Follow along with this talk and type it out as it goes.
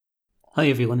Hi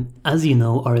everyone. As you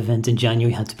know, our event in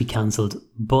January had to be cancelled,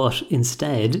 but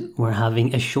instead we're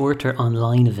having a shorter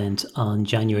online event on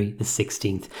January the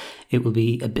 16th. It will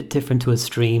be a bit different to a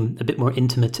stream, a bit more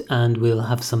intimate, and we'll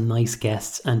have some nice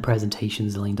guests and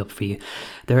presentations lined up for you.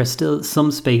 There are still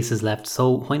some spaces left,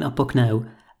 so why not book now?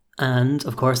 And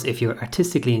of course, if you're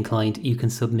artistically inclined, you can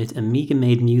submit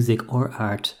Amiga-made music or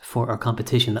art for our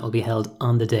competition that will be held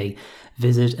on the day.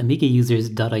 Visit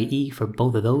amigausers.ie for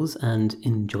both of those and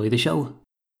enjoy the show.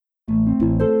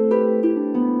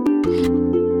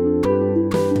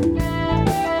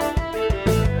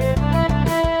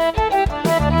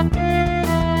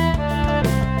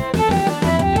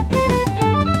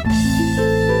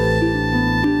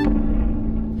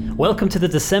 Welcome to the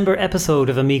December episode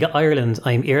of Amiga Ireland.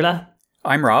 I'm Irla.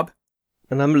 I'm Rob.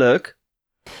 And I'm Luke.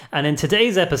 And in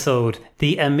today's episode,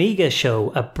 the Amiga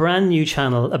Show, a brand new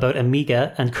channel about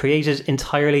Amiga and created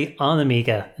entirely on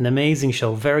Amiga. An amazing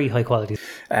show, very high quality.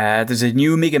 There's a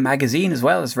new Amiga magazine as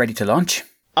well, it's ready to launch.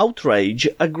 Outrage,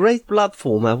 a great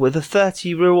platformer with a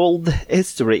 30-year-old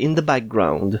history in the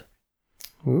background.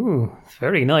 Ooh,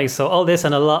 very nice. So all this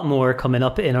and a lot more coming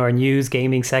up in our news,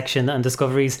 gaming section and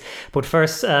discoveries. But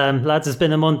first, lads, it's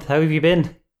been a month. How have you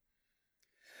been?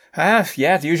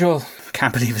 Yeah, the usual.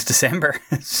 Can't believe it's December.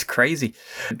 It's crazy.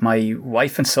 My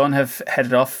wife and son have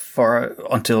headed off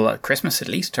until Christmas at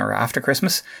least, or after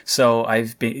Christmas. So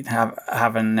I've been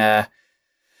having a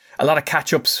lot of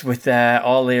catch-ups with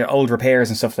all the old repairs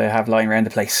and stuff that I have lying around the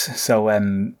place. So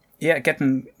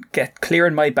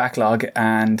clearing my backlog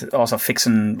and also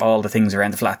fixing all the things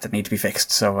around the flat that need to be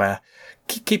fixed. So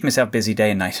keep myself busy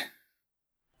day and night.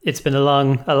 It's been a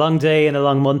long day and a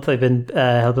long month. I've been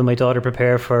helping my daughter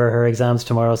prepare for her exams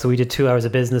tomorrow. So we did 2 hours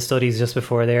of business studies just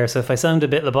before there. So if I sound a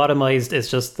bit lobotomized,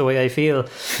 it's just the way I feel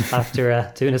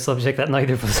after doing a subject that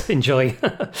neither of us enjoy.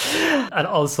 And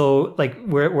also, like,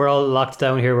 we're all locked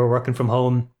down here. We're working from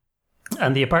home.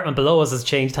 And the apartment below us has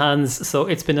changed hands. So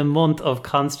it's been a month of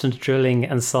constant drilling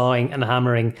and sawing and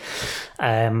hammering.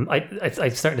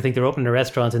 I started to think they're opening a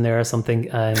restaurant in there or something.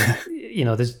 You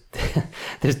know, there's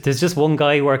just one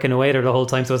guy working away there the whole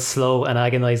time, so it's slow and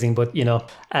agonizing. But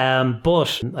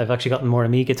but I've actually gotten more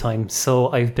Amiga time, so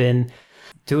I've been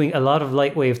doing a lot of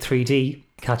Lightwave 3D,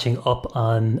 catching up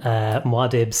on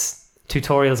Muad'Dib's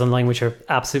tutorials online, which are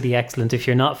absolutely excellent. If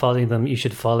you're not following them, you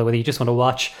should follow. Whether you just want to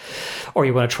watch or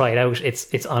you want to try it out,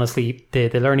 it's honestly the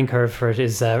learning curve for it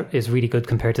is really good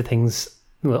compared to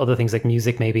other things like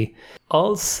music maybe.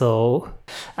 Also,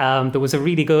 there was a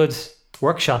really good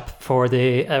workshop for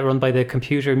the run by the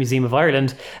Computer Museum of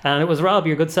Ireland, and it was Rob,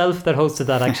 your good self, that hosted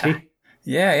that actually.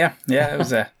 Yeah. It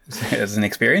was an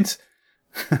experience.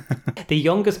 The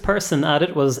youngest person at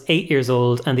it was 8 years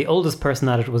old, and the oldest person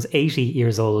at it was 80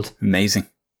 years old.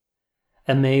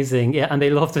 Amazing, yeah, and they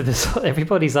loved it.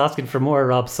 Everybody's asking for more,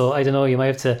 Rob, so I don't know, you might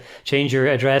have to change your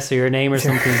address or your name or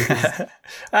something.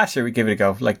 Sure, we give it a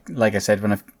go. Like I said,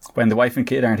 when the wife and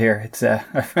kid aren't here, it's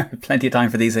plenty of time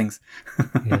for these things.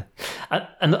 Yeah.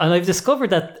 And I've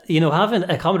discovered that, having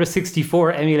a Commodore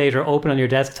 64 emulator open on your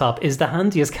desktop is the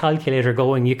handiest calculator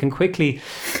going. You can quickly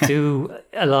do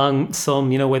along some,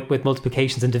 with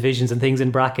multiplications and divisions and things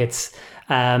in brackets.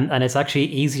 And it's actually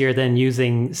easier than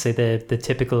using, say, the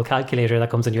typical calculator that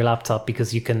comes on your laptop,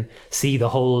 because you can see the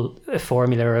whole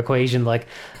formula or equation. Like,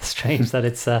 strange that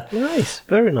it's... nice,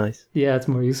 very nice. Yeah, it's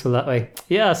more useful that way.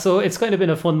 Yeah, so it's kind of been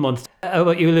a fun month. How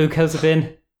about you, Luke? How's it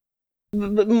been?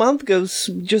 The month goes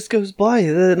by,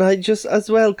 and I just as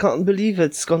well can't believe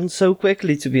it's gone so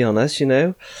quickly, to be honest,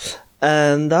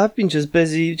 And I've been just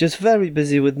very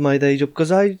busy with my day job,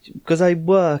 because I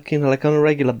work, on a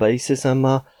regular basis. I'm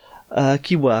a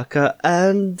key worker,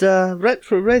 and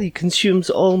Retro Ready consumes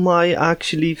all my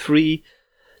actually free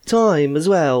time as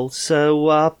well.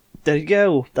 So there you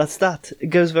go. That's that. It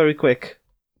goes very quick.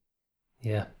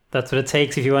 Yeah, that's what it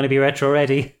takes if you want to be retro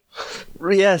ready.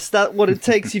 Yes, that's what it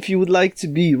takes if you would like to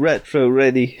be retro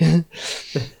ready.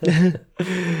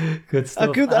 Good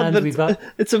stuff.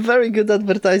 It's a very good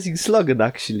advertising slogan,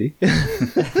 actually.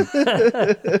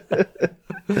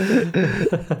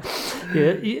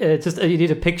 Yeah, you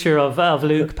need a picture of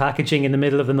Luke packaging in the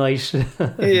middle of the night.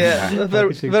 Yeah,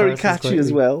 very catchy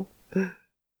as well.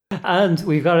 And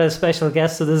we've got a special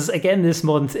guest. So this is again this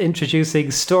month introducing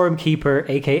Stormkeeper,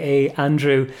 aka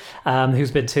Andrew, who's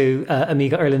been to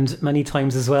Amiga Ireland many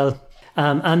times as well.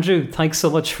 Andrew, thanks so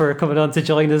much for coming on to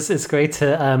join us. It's great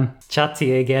to chat to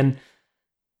you again.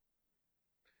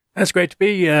 It's great to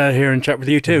be here and chat with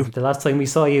you too. The last time we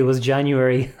saw you was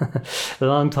January. a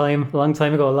long time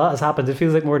ago. A lot has happened. It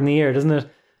feels like more than a year, doesn't it?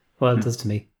 Well, it does to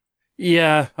me.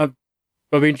 Yeah, I've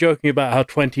been joking about how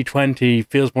 2020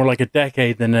 feels more like a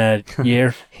decade than a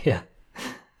year. Yeah.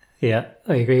 Yeah,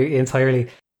 I agree entirely.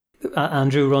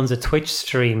 Andrew runs a Twitch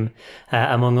stream,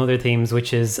 among other themes,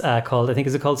 which is called, I think,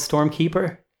 is it called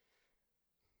Stormkeeper?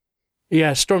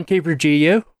 Yeah, Stormkeeper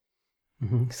GU.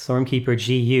 Mm-hmm. Stormkeeper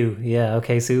GU. Yeah,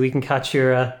 okay. So we can catch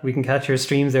your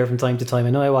streams there from time to time. I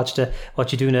know I watched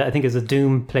what you doing. I think it's a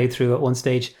Doom playthrough at one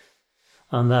stage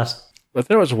on that. I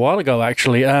think it was a while ago,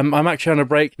 actually. I'm actually on a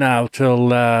break now till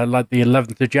like the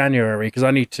 11th of January because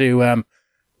I need to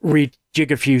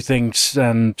rejig a few things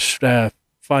and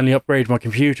finally upgrade my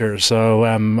computer. So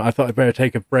I thought I'd better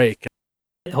take a break.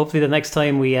 Hopefully, the next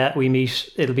time we meet,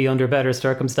 it'll be under better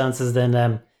circumstances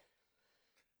than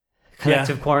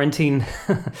collective quarantine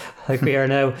like we are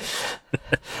now.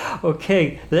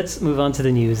 Okay, let's move on to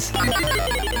the news.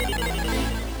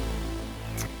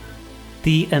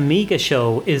 The Amiga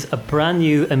Show is a brand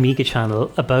new Amiga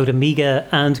channel about Amiga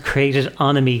and created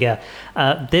on Amiga.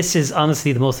 This is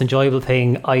honestly the most enjoyable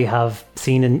thing I have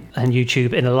seen on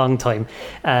YouTube in a long time.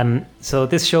 So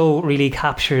this show really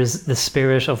captures the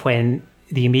spirit of when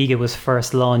the Amiga was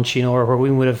first launched, or where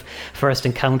we would have first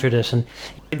encountered it. And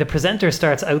the presenter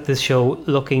starts out this show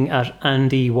looking at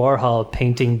Andy Warhol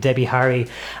painting Debbie Harry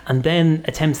and then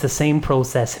attempts the same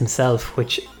process himself,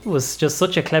 which was just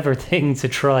such a clever thing to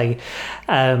try.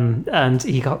 And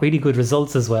he got really good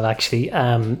results as well, actually.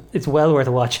 It's well worth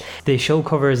a watch. The show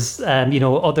covers,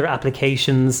 other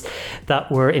applications that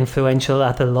were influential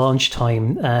at the launch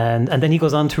time. And then he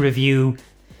goes on to review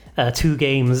two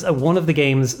games. One of the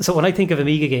games, so when I think of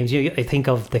Amiga games, I think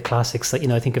of the classics, like,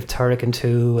 I think of Turrican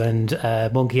 2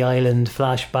 and Monkey Island,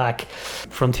 Flashback,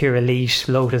 Frontier Elite,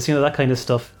 Lotus, that kind of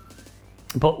stuff.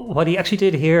 But what he actually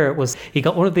did here was he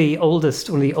got one of the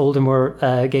older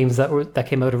more games that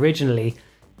came out originally,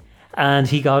 and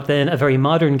he got then a very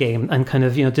modern game and kind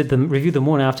of reviewed them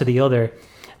one after the other,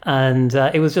 and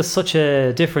it was just such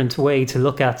a different way to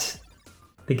look at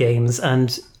the games.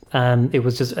 And it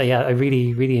was just, I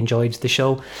really, really enjoyed the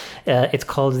show. It's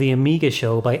called The Amiga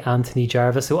Show by Anthony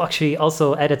Jarvis, who actually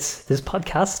also edits this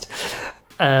podcast.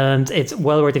 And it's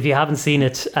well worth, if you haven't seen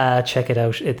it, check it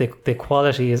out. The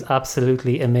quality is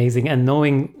absolutely amazing. And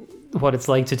knowing what it's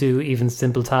like to do even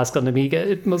simple tasks on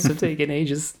Amiga, it must have taken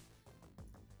ages.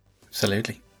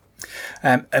 Absolutely.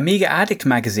 Amiga Addict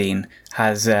magazine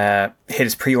has hit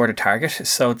its pre-order target.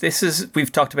 So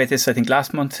we've talked about this, I think,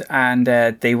 last month, and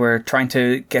they were trying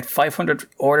to get 500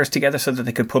 orders together so that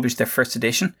they could publish their first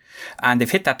edition, and they've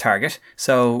hit that target.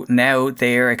 So now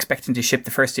they're expecting to ship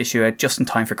the first issue out just in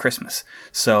time for Christmas.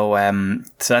 So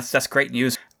that's great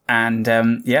news. And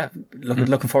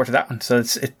looking forward to that one. So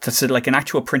it's like an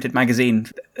actual printed magazine.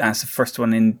 And it's the first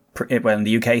one in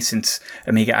the UK since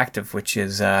Amiga Active, which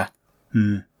is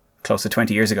close to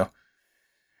 20 years ago.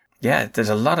 Yeah, there's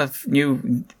a lot of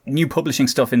new publishing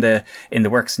stuff in the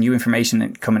works, new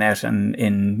information coming out and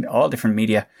in all different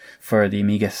media for the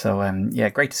Amiga. So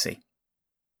great to see.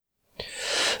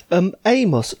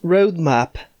 Amos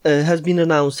roadmap has been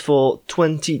announced for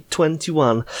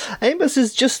 2021. Amos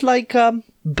is just like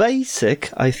BASIC,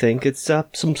 I think. It's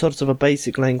some sort of a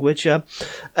BASIC language,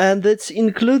 and it's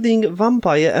including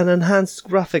Vampire and enhanced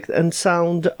graphic and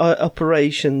sound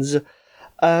operations.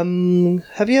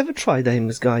 Have you ever tried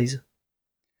Amos, guys?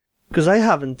 Because I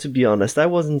haven't, to be honest. I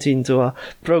wasn't into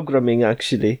programming,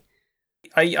 actually.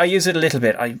 I use it a little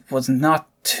bit. I was not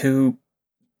too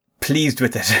pleased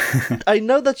with it. I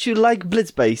know that you like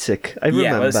Blitz Basic. I remember.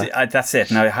 Yeah, well, that's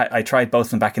it. Now, I tried both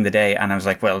of them back in the day, and I was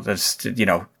like, well, Blitz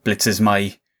is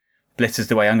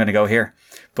the way I'm going to go here.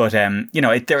 But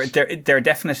they're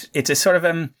definite. It's a sort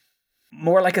of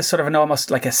more like a sort of an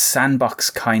almost like a sandbox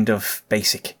kind of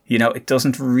BASIC. It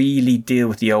doesn't really deal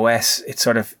with the OS. It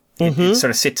sort of it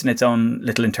sort of sits in its own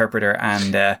little interpreter,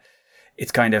 and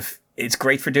it's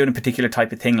great for doing a particular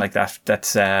type of thing like that.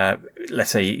 That's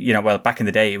let's say back in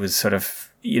the day it was sort of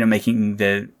making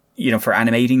the for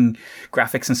animating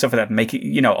graphics and stuff like that,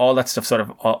 making all that stuff sort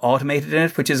of automated in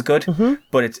it, which is good.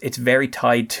 But it's very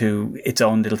tied to its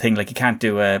own little thing. Like you can't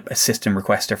do a system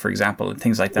requester, for example, and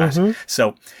things like that.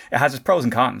 So it has its pros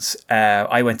and cons.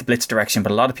 I went the Blitz direction,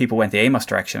 but a lot of people went the Amos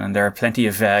direction, and there are plenty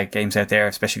of games out there,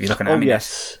 especially if you look at Amiga.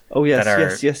 Yes.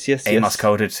 Amos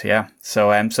coded, yeah.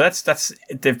 So that's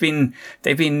there's been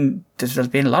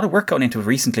a lot of work going into it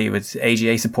recently with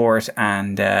AGA support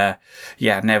and now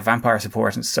Vampire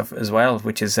support and stuff as well,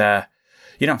 which is so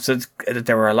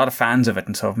there were a lot of fans of it,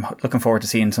 and so I'm looking forward to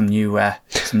seeing some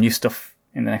new stuff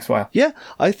in the next while. Yeah,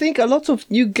 I think a lot of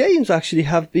new games actually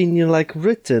have been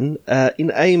written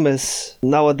in Amos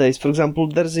nowadays. For example,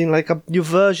 there's a new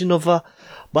version of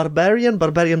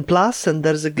Barbarian Plus, and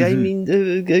there's a game in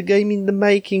the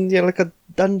making, like a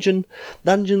dungeon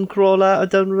crawler. I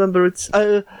don't remember. It's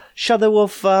Shadow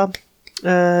of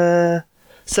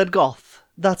Sergoth.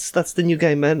 That's the new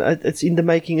game, and it's in the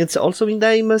making. It's also in the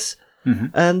Amos.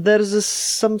 And there's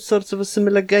some sorts of a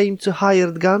similar game to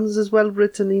Hired Guns as well,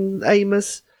 written in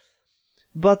Amos.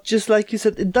 But just like you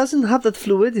said, it doesn't have that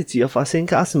fluidity of, I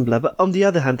think, Assembler. But on the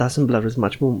other hand, Assembler is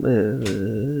much more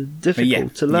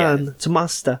difficult to learn, to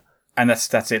master. And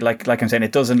that's it. Like I'm saying,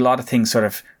 it does a lot of things sort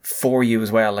of for you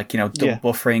as well. Like, double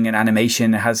buffering and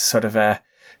animation. It has sort of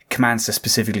commands to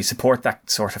specifically support that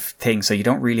sort of thing. So you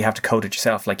don't really have to code it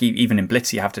yourself. Like even in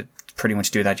Blitz, you have to pretty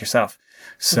much do that yourself.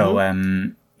 So,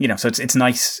 so it's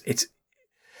nice. It's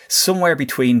somewhere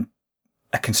between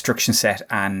a construction set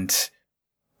and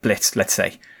Blitz, let's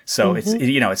say. So it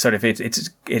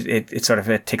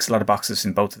ticks a lot of boxes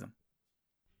in both of them.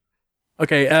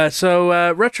 Okay,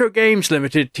 so Retro Games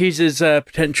Limited teases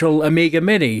potential Amiga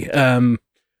Mini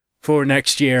for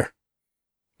next year.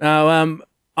 Now,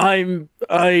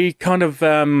 I kind of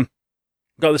got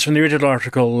this from the original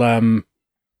article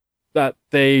that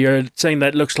they are saying that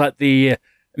it looks like the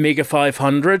Amiga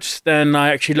 500. Then I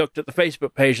actually looked at the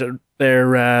Facebook page that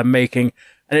they're making,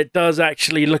 and it does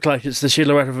actually look like it's the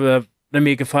silhouette of the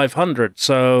Amiga 500.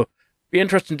 So, be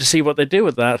interesting to see what they do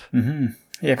with that. Mm-hmm.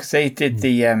 Yeah, because they did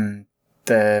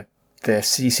the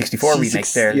C64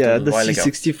 remake there. Yeah, the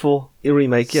C64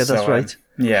 remake. Yeah, that's right.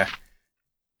 Yeah,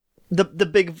 the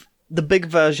big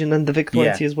version and the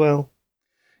VIC-20 as well.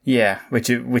 Yeah,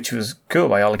 which was cool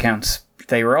by all accounts.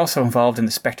 They were also involved in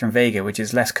the Spectrum Vega, which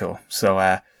is less cool. So,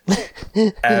 but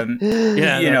we'll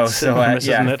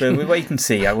wait and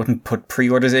see. I wouldn't put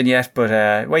pre-orders in yet,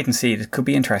 but wait and see. It could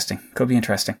be interesting.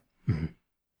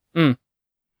 Mm-hmm.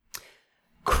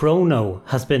 Chrono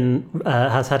has had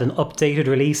an updated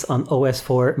release on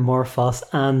OS4, Morphos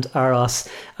and AROS.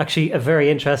 Actually, a very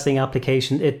interesting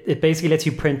application. It basically lets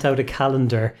you print out a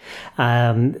calendar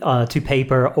to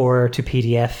paper or to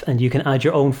PDF, and you can add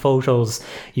your own photos.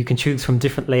 You can choose from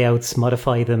different layouts,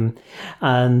 modify them,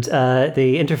 and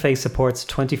the interface supports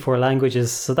 24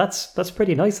 languages. So that's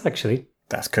pretty nice, actually.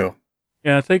 That's cool.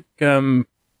 Yeah, I think.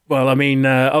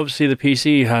 Obviously the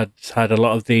PC had a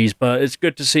lot of these, but it's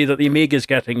good to see that the Amiga's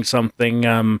getting something,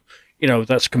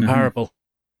 that's comparable.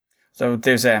 Mm-hmm. So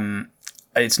there's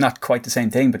it's not quite the same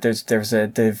thing, but there's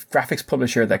the graphics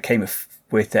publisher that came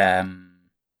with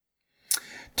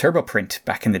TurboPrint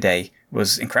back in the day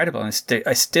was incredible, and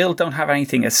I still don't have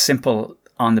anything as simple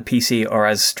on the PC or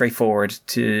as straightforward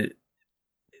to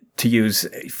use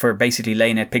for basically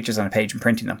laying out pictures on a page and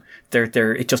printing them.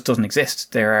 It just doesn't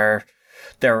exist. There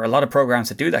are a lot of programs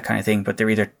that do that kind of thing, but they're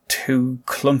either too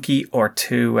clunky or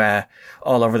too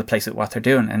all over the place at what they're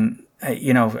doing. And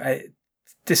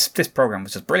this program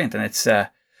was just brilliant, and it's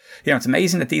it's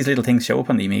amazing that these little things show up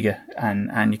on the Amiga,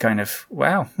 and you kind of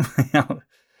wow,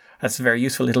 that's a very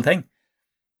useful little thing.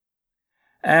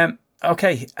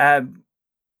 Okay, and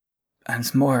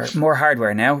it's more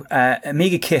hardware now.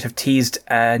 Amiga Kit have teased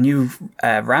a new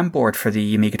RAM board for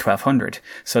the Amiga 1200.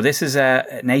 So this is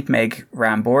an 8 meg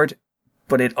RAM board,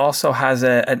 but it also has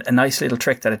a nice little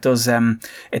trick that it does a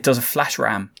flash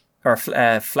RAM or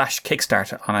flash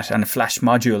kickstart on it and a flash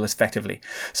module effectively.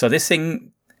 So this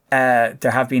thing, there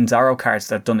have been Zorro cards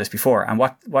that have done this before, and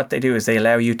what they do is they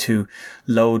allow you to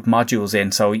load modules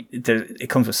in. So it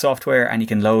comes with software, and you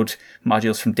can load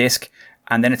modules from disk,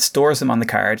 and then it stores them on the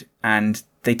card, and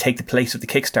they take the place of the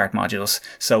kickstart modules.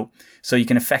 So you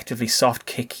can effectively soft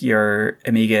kick your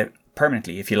Amiga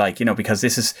permanently, if you like, because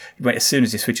this is, as soon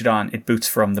as you switch it on, it boots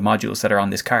from the modules that are on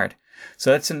this card. So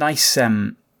that's a nice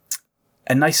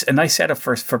setup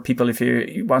for people if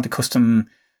you want a custom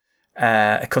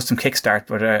kickstart,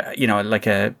 but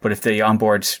but if the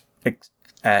onboard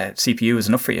CPU is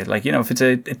enough for you, if it's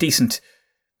a decent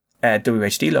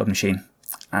WHD load machine,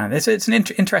 and it's an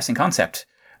interesting concept.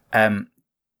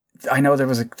 I know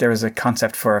there was a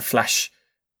concept for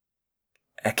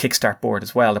a kickstart board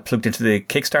as well that plugged into the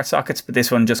kickstart sockets, but this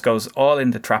one just goes all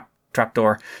in the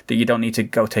trapdoor that you don't need to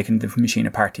go taking the machine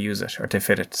apart to use it or to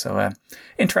fit it. So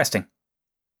interesting.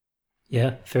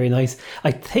 Yeah, very nice.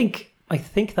 I think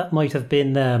that might have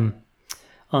been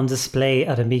on display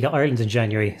at Amiga Ireland in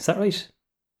January. Is that right?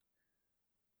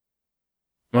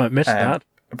 I missed that.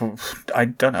 I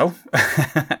don't know.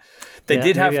 They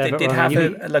did have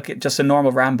just a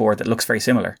normal RAM board that looks very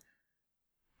similar.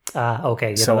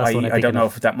 Okay. Yeah, so I don't know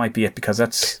if that might be it, because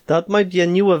that might be a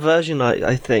newer version.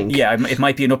 I think. Yeah, it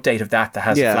might be an update of that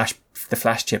has the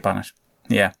flash chip on it.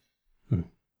 Yeah,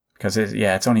 because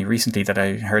it's only recently that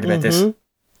I heard about this.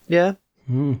 Yeah.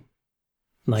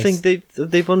 Nice. I think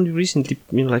they've only recently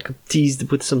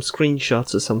teased with some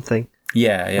screenshots or something.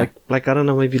 Yeah. Like I don't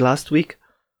know, maybe last week.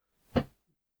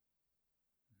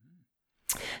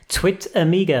 Twit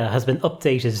Amiga has been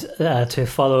updated to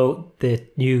follow the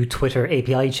new Twitter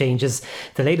API changes.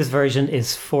 The latest version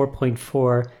is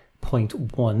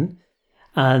 4.4.1.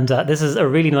 And this is a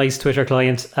really nice Twitter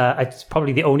client. It's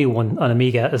probably the only one on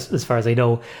Amiga, as far as I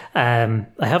know. I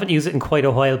haven't used it in quite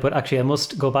a while, but actually I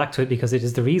must go back to it because it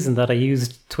is the reason that I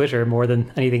used Twitter more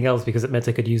than anything else, because it meant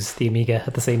I could use the Amiga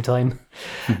at the same time.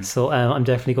 So I'm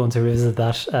definitely going to revisit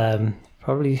that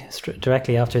probably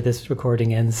directly after this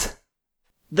recording ends.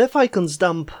 DevIcons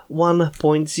Dump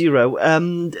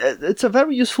 1.0. It's a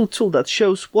very useful tool that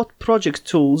shows what project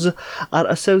tools are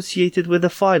associated with a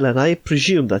file, and I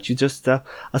presume that you just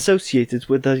associate it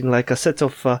with like a set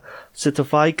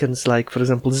of icons, like for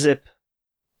example zip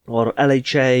or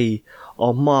LHA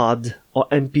or mod or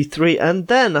MP3, and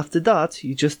then after that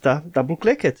you just double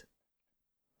click it.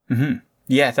 Mm-hmm.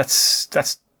 Yeah, that's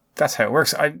how it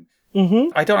works. I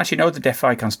don't actually know the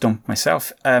DevIcons Dump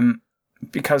myself,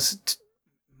 because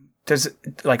there's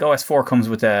like OS4 comes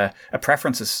with a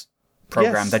preferences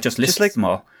program that just lists them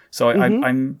all. So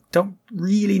I don't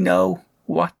really know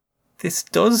what this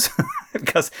does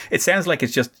because it sounds like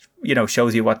it's just,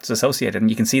 shows you what's associated, and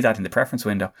you can see that in the preference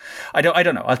window. I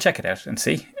don't know. I'll check it out and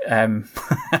see. There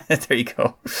you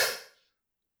go.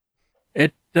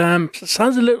 It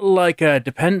sounds a little like a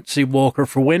dependency walker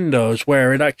for Windows,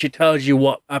 where it actually tells you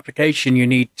what application you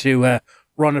need to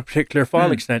run a particular file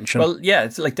extension. Well, yeah,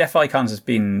 it's like DevIcons has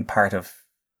been part of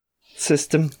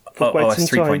system for quite OS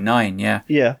some time. 3.9, yeah.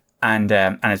 Yeah. And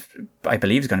it's, I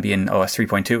believe it's going to be in OS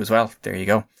 3.2 as well. There you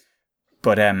go.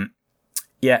 But it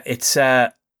has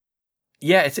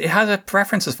a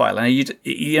preferences file,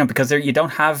 and because you don't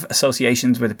have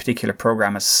associations with a particular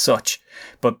program as such.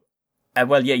 But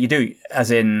you do, as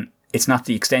in it's not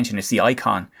the extension, it's the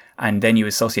icon, and then you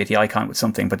associate the icon with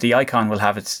something. But the icon will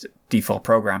have its default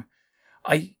program.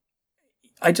 I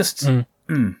just, I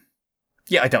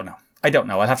don't know.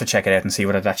 I'll have to check it out and see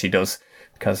what it actually does,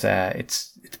 because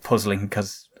it's puzzling,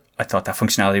 because I thought that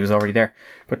functionality was already there.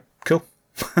 But cool.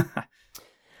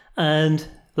 And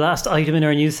last item in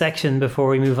our news section before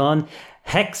we move on,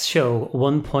 Hex Show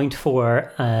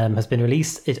 1.4 has been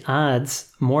released. It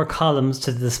adds more columns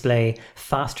to the display,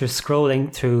 faster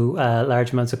scrolling through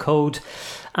large amounts of code,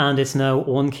 and it's now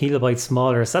 1 kilobyte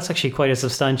smaller. So that's actually quite a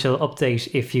substantial update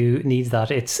if you need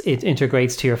that. It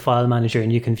integrates to your file manager,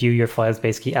 and you can view your files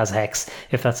basically as hex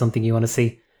if that's something you want to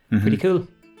see. Mm-hmm. Pretty cool.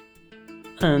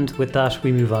 And with that,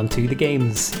 we move on to the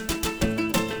games.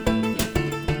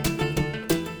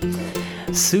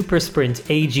 Super Sprint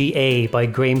AGA by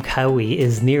Graham Cowie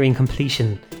is nearing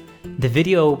completion. The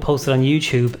video posted on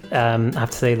YouTube, I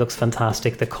have to say, looks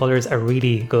fantastic. The colours are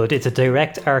really good. It's a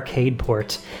direct arcade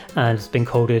port, and it's been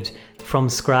coded from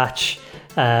scratch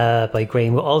by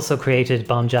Graham, who also created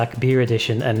Bomb Jack Beer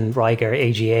Edition and Rygar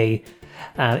AGA.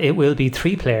 It will be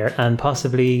 3-player and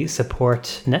possibly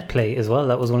support netplay as well.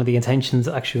 That was one of the intentions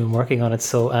actually when working on it.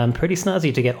 So pretty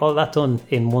snazzy to get all that done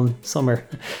in one summer,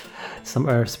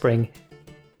 spring.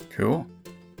 Cool.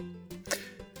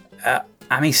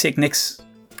 AmiSignix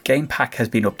game pack has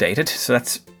been updated. So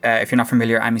that's, if you're not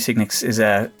familiar, AmiSignix is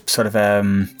a sort of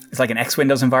it's like an X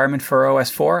Windows environment for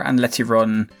OS4, and lets you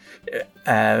run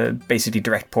basically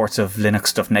direct ports of Linux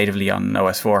stuff natively on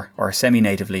OS4, or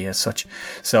semi-natively as such.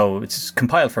 So it's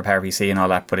compiled for PowerPC and all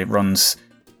that, but it runs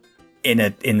in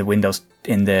the Windows,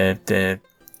 in the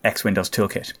X Windows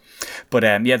toolkit. But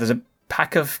there's a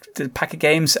pack of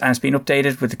games, and it's been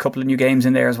updated with a couple of new games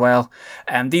in there as well.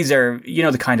 And these are,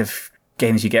 the kind of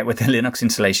games you get with the Linux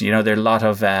installation. There are a lot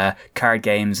of card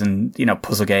games and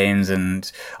puzzle games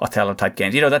and Othello type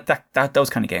games. That those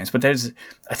kind of games. But I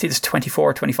think there's 24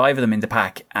 or 25 of them in the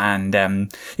pack, and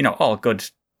all good,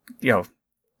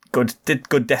 good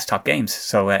desktop games.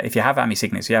 So if you have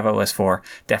AmiSignix, you have OS4,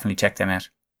 definitely check them out.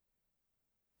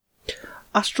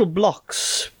 Astral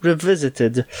Blocks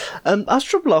Revisited.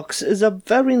 Astral Blocks is a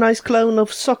very nice clone of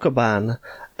Sokoban.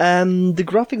 The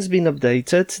graphics been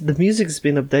updated, the music's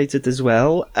been updated as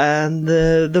well, and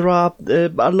there are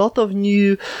a lot of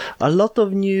new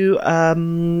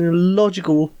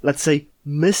logical, let's say,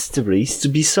 mysteries to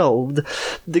be solved.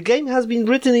 The game has been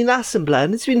written in assembly,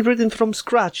 and it's been written from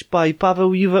scratch by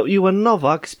Paweł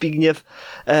Juan-Nowak, Zbigniew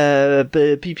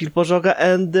Pipil Pożoga,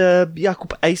 and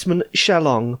Jakub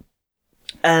Eisman-Shalong.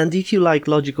 And if you like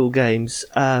logical games,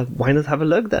 why not have a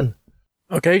look then?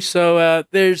 Okay, so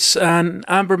there's an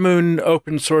Amber Moon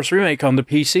open source remake on the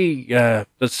PC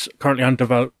that's currently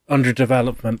under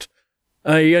development.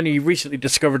 I only recently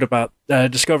discovered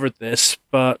this,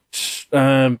 but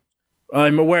I'm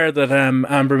aware that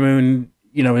Amber Moon,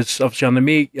 is obviously on the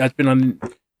Amiga, has been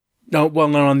well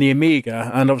known on the Amiga,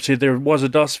 and obviously there was a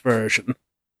DOS version.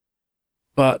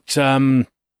 But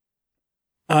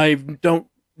I don't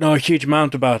know a huge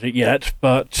amount about it yet,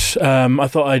 but I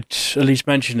thought I'd at least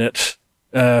mention it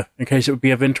in case it would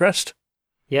be of interest.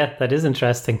 Yeah, that is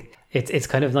interesting. It's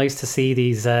kind of nice to see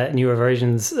these newer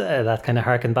versions that kind of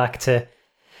harken back to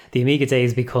the Amiga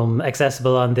days become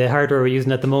accessible on the hardware we're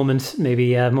using at the moment,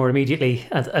 maybe more immediately.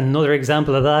 And another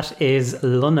example of that is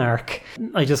Lunark.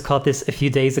 I just caught this a few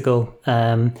days ago.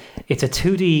 It's a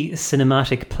 2D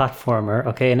cinematic platformer,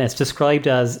 okay, and it's described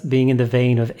as being in the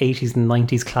vein of 80s and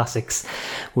 90s classics,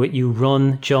 where you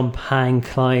run, jump, hang,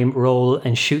 climb, roll,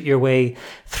 and shoot your way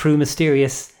through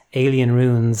mysterious alien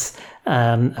ruins,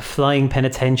 a flying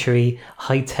penitentiary,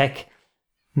 high-tech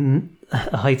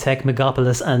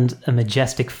megapolis, and a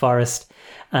majestic forest.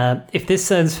 If this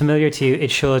sounds familiar to you, it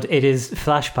should. It is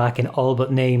Flashback in all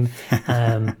but name.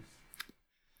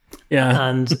 Yeah.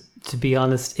 And to be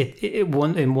honest, it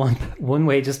one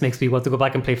way it just makes me want to go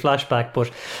back and play Flashback, but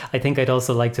I think I'd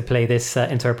also like to play this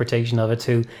interpretation of it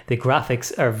too. The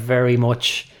graphics are very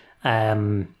much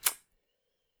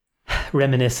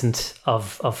reminiscent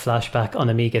of Flashback on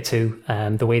Amiga 2.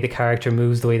 The way the character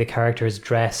moves, the way the character is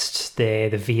dressed, the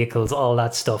vehicles, all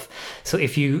that stuff. So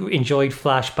if you enjoyed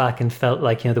Flashback and felt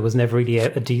like there was never really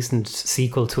a decent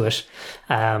sequel to it,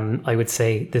 I would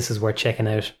say this is worth checking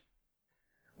out.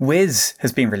 Wiz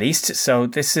has been released, so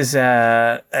this is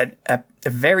a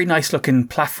very nice looking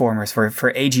platformer for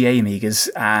AGA Amigas,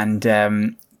 and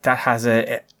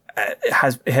that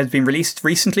has been released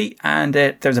recently, and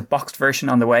there's a boxed version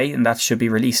on the way, and that should be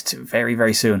released very,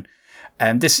 very soon.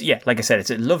 This, like I said,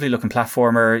 it's a lovely looking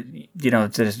platformer,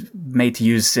 that is made to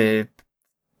use the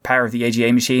power of the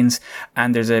AGA machines,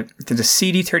 and there's a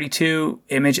CD32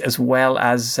 image as well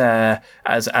as the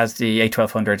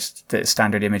A1200, the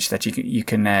standard image that you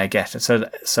can get.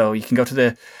 So you can go to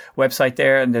the website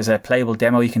there, and there's a playable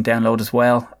demo you can download as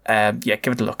well.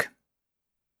 Give it a look.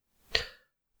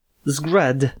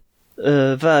 Zgred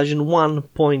version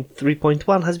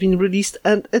 1.3.1 has been released,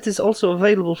 and it is also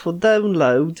available for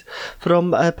download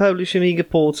from Polish Amiga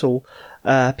portal,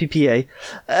 PPA.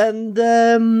 And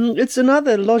it's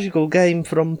another logical game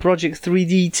from Project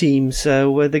 3D team,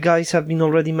 so the guys have been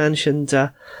already mentioned,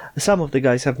 some of the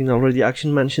guys have been already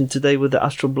actually mentioned today with the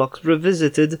Astro Blocks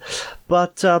Revisited,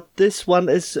 but this one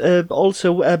is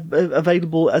also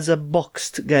available as a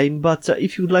boxed game, but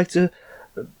if you'd like to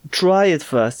try it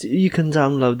first, you can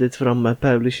download it from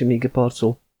Polish Amiga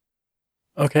portal.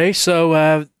 Okay, so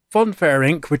Funfair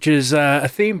Inc., which is a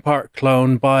theme park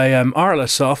clone by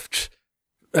Arlasoft,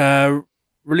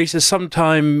 releases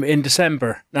sometime in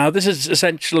December. Now, this is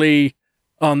essentially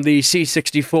on the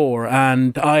C64,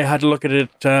 and I had a look at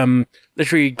it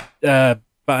literally about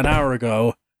an hour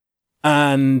ago,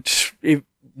 and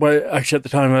actually at the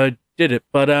time I did it,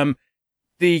 but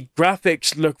the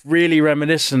graphics look really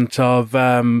reminiscent of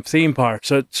theme park,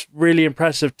 so it's really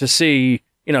impressive to see,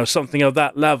 something of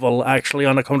that level actually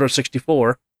on a Commodore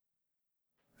 64.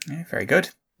 Yeah, very good.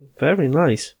 Very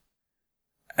nice.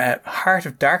 Heart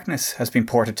of Darkness has been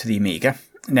ported to the Amiga.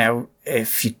 Now,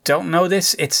 if you don't know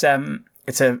this, it's a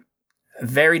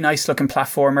very nice looking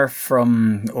platformer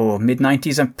from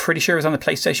mid-90s. I'm pretty sure it was on the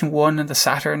PlayStation 1 and the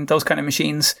Saturn, those kind of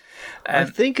machines. I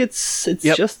think it's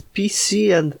just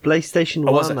PC and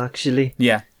PlayStation 1 actually.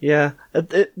 Yeah. Yeah.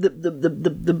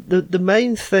 The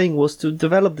main thing was to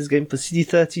develop this game for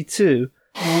CD32.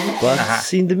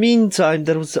 But in the meantime,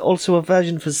 there was also a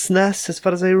version for SNES, as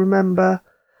far as I remember.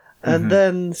 And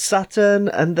then Saturn,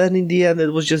 and then in the end it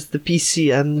was just the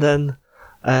PC and then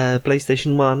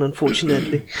PlayStation 1,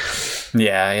 unfortunately.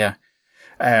 Yeah.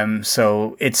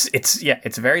 So it's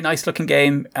a very nice looking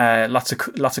game. Lots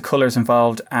of colors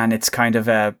involved, and it's kind of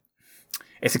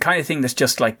it's the kind of thing that's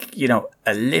just like,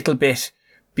 a little bit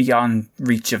beyond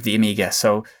reach of the Amiga.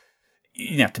 So,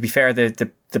 to be fair,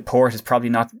 the port is probably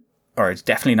not, or it's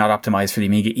definitely not optimized for the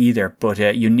Amiga either, but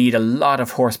you need a lot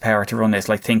of horsepower to run this.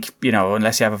 Like, think,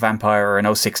 unless you have a Vampire or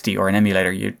an 060 or an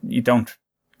emulator, you don't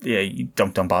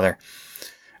bother.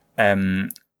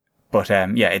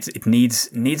 It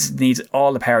needs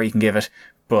all the power you can give it,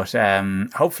 but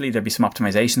hopefully there'll be some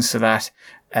optimizations to that,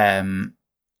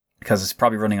 because it's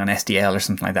probably running on SDL or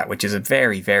something like that, which is a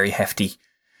very, very hefty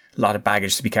lot of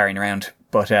baggage to be carrying around.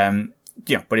 But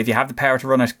but if you have the power to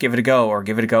run it, give it a go, or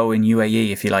give it a go in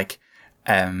UAE if you like,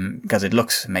 because it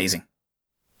looks amazing.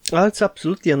 Oh, it's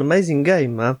absolutely an amazing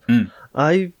game, man.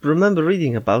 I remember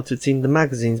reading about it in the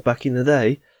magazines back in the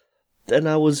day, and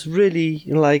I was really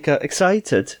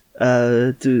excited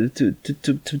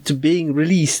to being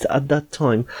released at that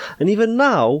time. And even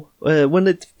now, when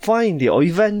it finally or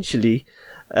eventually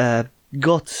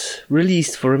got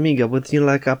released for Amiga with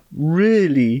a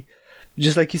really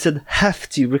just like you said,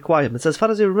 hefty requirements. As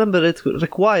far as I remember, it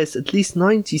requires at least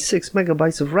 96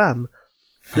 megabytes of RAM.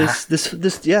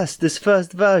 This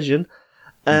first version,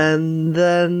 and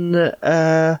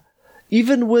then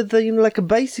even with like a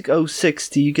basic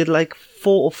 060, you get like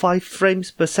 4 or 5 frames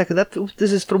per second.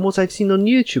 This is from what I've seen on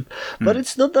YouTube, but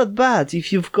it's not that bad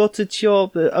if you've got it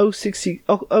your 060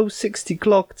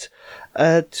 clocked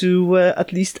to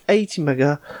at least 80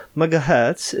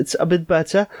 megahertz. It's a bit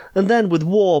better. And then with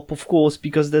Warp, of course,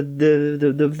 because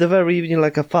the very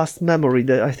like a fast memory.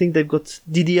 I think they've got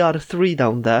DDR3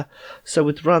 down there, so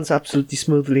it runs absolutely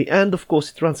smoothly. And of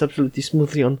course, it runs absolutely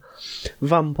smoothly on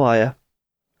Vampire.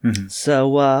 Mm-hmm.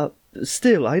 So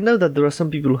still, I know that there are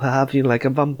some people who have like a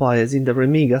Vampires in their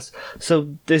Amigas.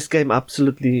 So this game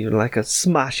absolutely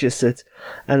smashes it,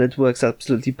 and it works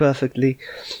absolutely perfectly.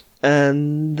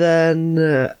 And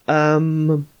then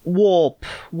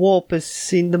Warp is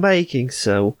in the making,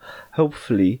 so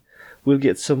hopefully we'll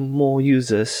get some more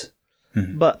users.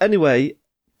 Mm-hmm. But anyway,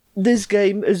 this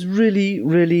game is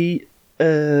really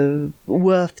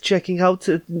worth checking out.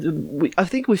 I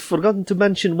think we've forgotten to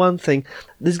mention one thing.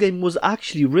 This game was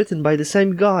actually written by the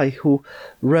same guy who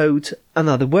wrote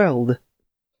Another World,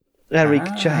 Eric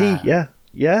Chahi.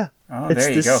 Yeah. Oh, It's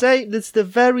there you go. same. It's the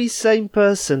very same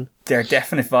person. There are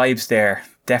definite vibes there.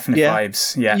 Definite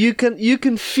vibes. Yeah. You can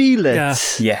feel it. Yeah.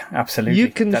 Yeah, absolutely. You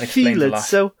can that explains feel a it. lot.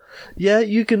 So yeah,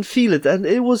 you can feel it. And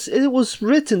it was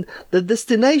written. The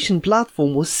destination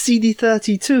platform was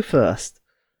CD32 first.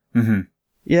 Mm-hmm.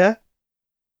 Yeah.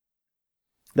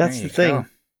 That's There the you thing. go.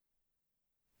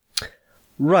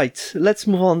 Right, let's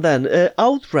move on then.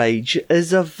 Outrage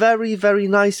is a very, very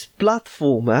nice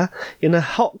platformer in a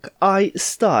Hawkeye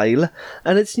style,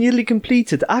 and it's nearly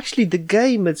completed. Actually, the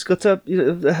game has got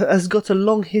a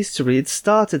long history. It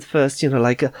started first, in the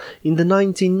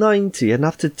 1990, and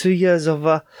after 2 years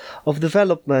of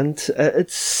development,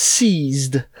 it's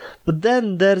ceased. But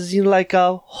then there's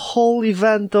a whole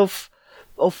event of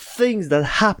things that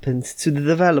happened to the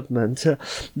development.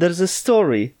 There's a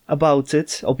story about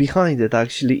it, or behind it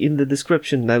actually, in the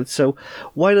description notes, so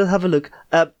why not have a look.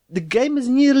 The game is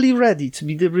nearly ready to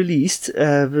be released.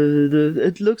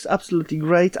 It looks absolutely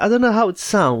great. I don't know how it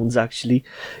sounds actually,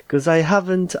 because I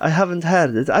haven't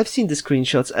heard it. I've seen the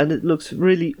screenshots and it looks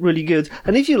really, really good.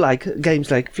 And if you like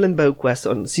games like Flimbo Quest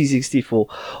on C64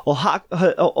 or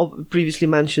previously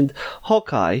mentioned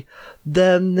Hawkeye,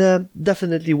 then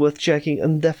definitely worth checking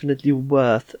and definitely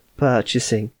worth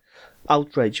purchasing.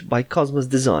 Outrage by Cosmos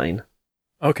Design.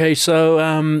 Okay,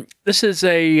 so this is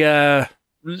a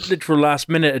literal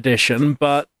last-minute edition,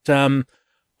 but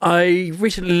I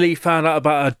recently found out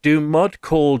about a Doom mod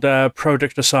called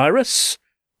Project Osiris,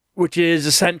 which is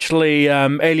essentially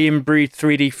Alien Breed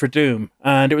 3D for Doom,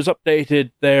 and it was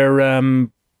updated there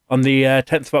on the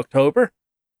 10th of October.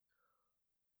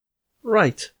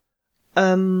 Right.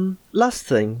 Last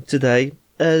thing today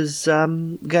is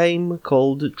game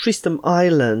called Tristram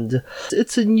Island.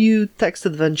 It's a new text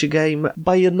adventure game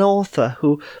by an author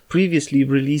who previously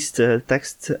released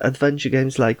text adventure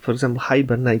games like, for example,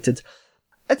 Hibernated.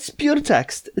 It's pure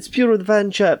text. It's pure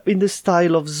adventure in the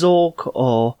style of Zork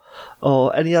or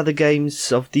any other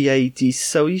games of the 80s.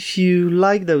 So if you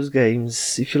like those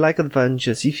games, if you like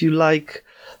adventures, if you like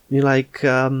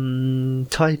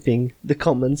typing the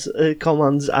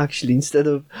commands actually instead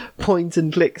of point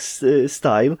and click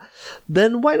style,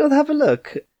 then why not have a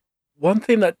look? One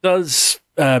thing that does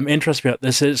interest me about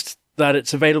this is that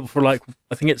it's available for I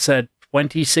think it said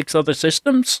 26 other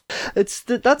systems. That's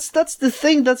the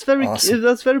thing that's very Awesome.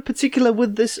 That's very particular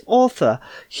with this author.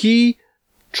 He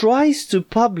tries to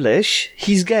publish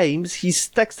his games, his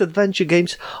text adventure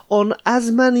games, on as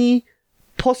many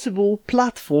possible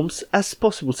platforms as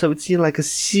possible. So it's like a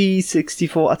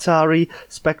C64, Atari,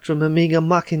 Spectrum, Amiga,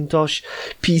 Macintosh,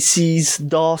 PCs,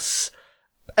 DOS,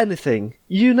 anything.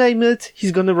 You name it,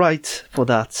 he's gonna write for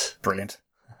that. Brilliant.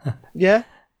 Yeah?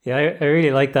 Yeah, I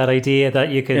really like that idea that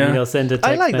you can, send a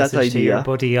text like that message to your idea,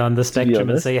 buddy on the Spectrum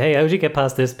and honest. say, hey, how'd you get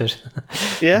past this bit?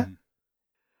 Yeah?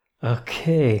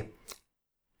 Okay.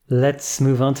 Let's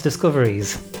move on to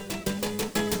discoveries.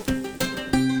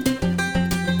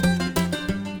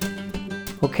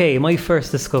 Okay, my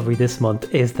first discovery this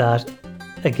month is that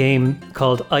a game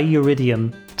called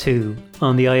iUridium 2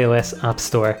 on the iOS App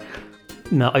Store.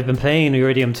 Now, I've been playing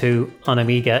Iridium 2 on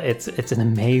Amiga. It's an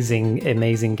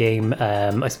amazing game.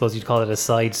 I suppose you'd call it a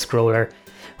side scroller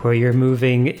where you're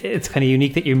moving. It's kind of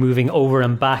unique that you're moving over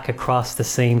and back across the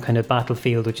same kind of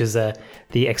battlefield, which is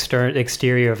the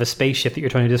exterior of a spaceship that you're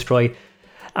trying to destroy.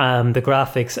 The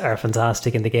graphics are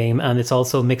fantastic in the game, and it's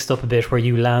also mixed up a bit where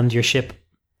you land your ship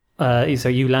So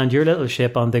you land your little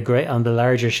ship on the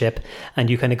larger ship, and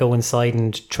you kind of go inside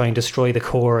and try and destroy the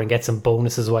core and get some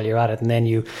bonuses while you're at it, and then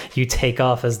you take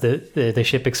off as the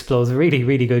ship explodes. Really,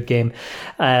 really good game.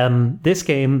 This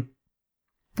game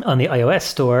on the iOS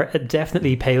store, it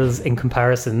definitely pales in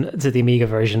comparison to the Amiga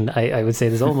version. I would say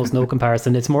there's almost no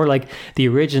comparison. It's more like the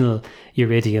original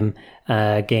Iridium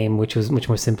game, which was much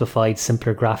more simplified,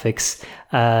 simpler graphics.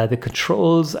 The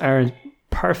controls aren't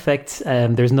perfect.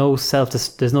 There's no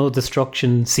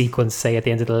destruction sequence, say, at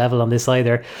the end of the level on this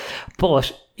either.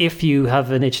 But if you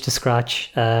have an itch to scratch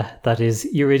that is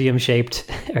Iridium shaped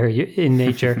or in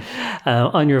nature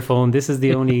on your phone, this is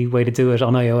the only way to do it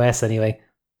on iOS anyway.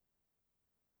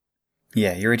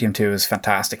 Yeah, Iridium 2 is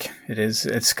fantastic. It is.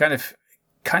 It's kind of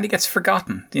gets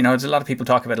forgotten. There's a lot of people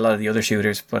talk about a lot of the other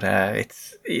shooters, but it'd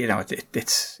be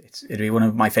one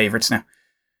of my favorites now.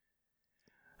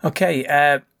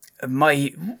 Okay,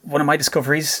 one of my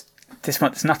discoveries this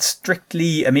month is not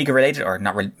strictly Amiga related, or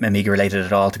not Amiga related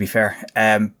at all, to be fair.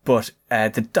 But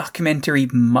the documentary,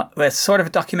 it's sort of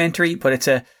a documentary, but it's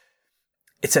a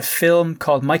film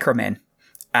called Micromen,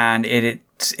 and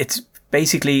it's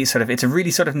basically it's a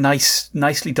really sort of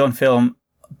nicely done film,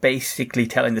 basically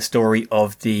telling the story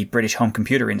of the British home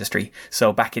computer industry.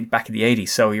 So back in the 80s.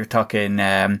 So you're talking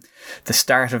the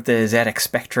start of the ZX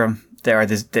Spectrum. There are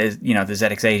the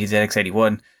ZX80,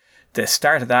 ZX81. The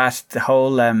start of that, the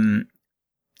whole, and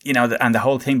the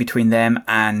whole thing between them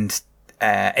and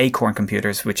Acorn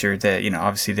computers, which are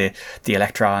obviously the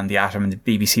Electron, the Atom, and the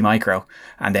BBC Micro,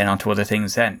 and then onto other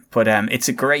things then. But it's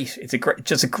a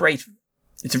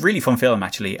really fun film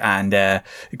actually, and a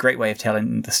great way of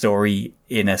telling the story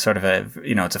in a sort of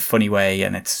it's a funny way,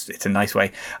 and it's a nice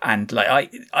way. And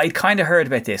like I kind of heard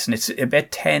about this, and it's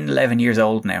about 10, 11 years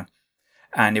old now.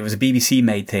 And it was a BBC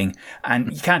made thing,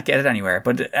 and you can't get it anywhere.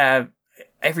 But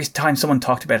every time someone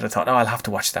talked about it, I thought, I'll have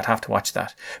to watch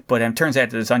that. But it turns out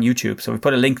that it's on YouTube. So we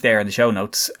put a link there in the show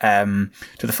notes to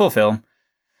the full film,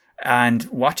 and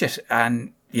watch it.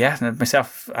 And yeah,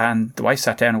 myself and the wife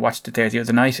sat down and watched it there the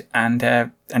other night, and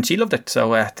she loved it.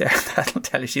 So that'll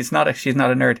tell you she's not a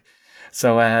nerd.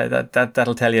 So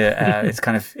that'll tell you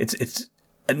it's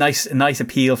a nice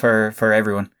appeal for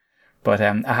everyone. But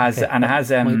it has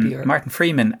Martin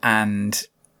Freeman and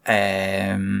who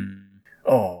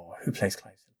plays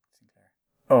Clive Sinclair?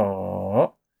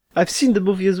 Oh, I've seen the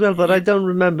movie as well, but I don't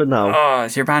remember now. Oh,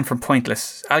 it's your man from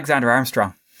Pointless, Alexander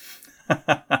Armstrong.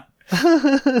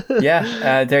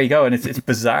 Yeah, there you go, and it's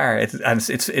bizarre.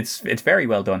 It's very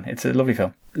well done. It's a lovely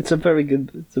film. It's a very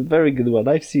good one.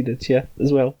 I've seen it,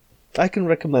 as well. I can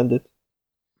recommend it.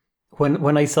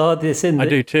 When I saw this I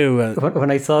do too.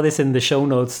 When I saw this in the show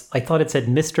notes, I thought it said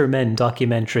Mr. Men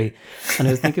documentary, and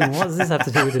I was thinking, what does this have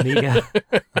to do with Amiga?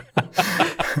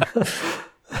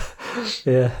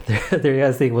 Yeah, there you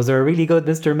guys think. Was there a really good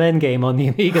Mr. Men game on the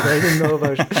Amiga that I didn't know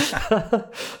about?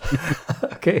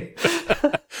 Okay.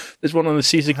 There's one on the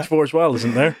C64 as well,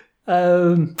 isn't there?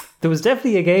 There was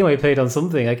definitely a game I played on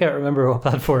something. I can't remember what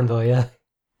platform though, yeah.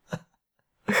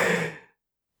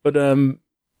 But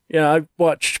yeah, I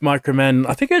watched Micromen.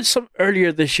 I think it's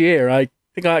earlier this year. I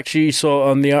think I actually saw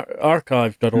it on the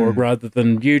archive.org rather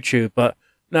than YouTube. But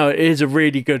no, it is a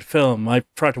really good film. I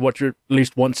try to watch it at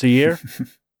least once a year.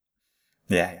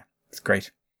 Yeah, it's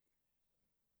great.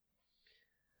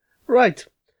 Right,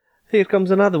 here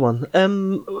comes another one.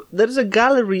 There's a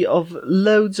gallery of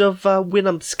loads of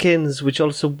Winamp skins which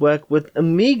also work with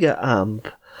Amiga Amp.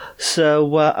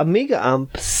 So Amiga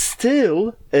Amp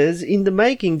still is in the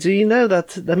making. Do you know that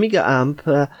the Amiga Amp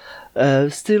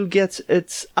still gets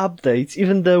its updates,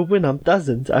 even though Winamp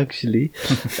doesn't actually?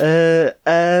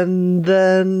 And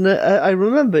then I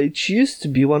remember it used to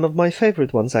be one of my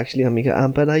favorite ones, actually, Amiga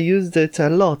Amp, and I used it a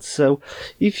lot. So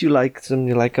if you like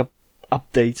something like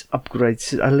updates,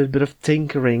 upgrades, a little bit of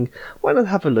tinkering, why not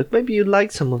have a look? Maybe you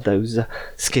like some of those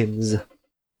skins.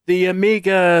 The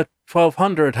Amiga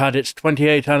 1200 had its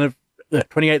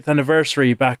 28th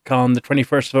anniversary back on the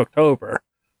 21st of October,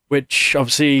 which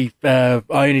obviously I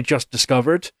only just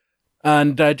discovered.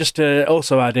 And just to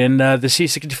also add in, the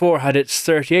C64 had its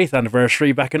 38th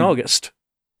anniversary back in August.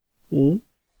 Mm.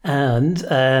 And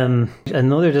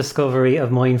another discovery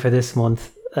of mine for this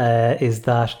month is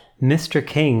that Mr.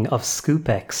 King of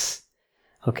Scoopex,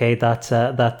 okay,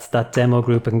 that demo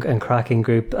group and cracking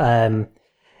group,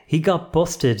 he got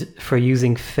busted for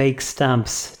using fake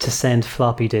stamps to send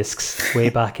floppy disks way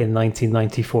back in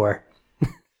 1994.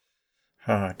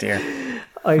 Oh dear!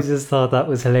 I just thought that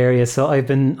was hilarious. So I've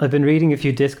been reading a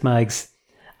few disc mags,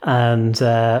 and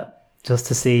just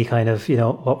to see kind of,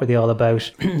 what were they all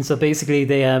about. So basically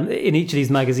they in each of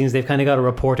these magazines they've kind of got a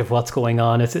report of what's going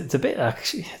on. It's a bit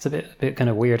kind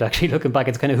of weird actually looking back.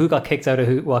 It's kind of who got kicked out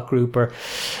of what group or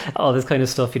all this kind of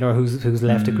stuff, who's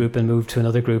left a group and moved to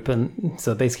another group, and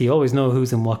so basically you always know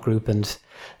who's in what group, and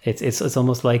it's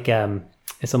almost like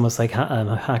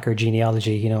hacker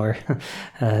genealogy, or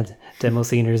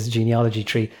Demoscener's genealogy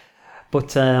tree.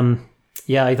 But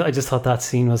yeah, I just thought that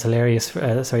scene was hilarious.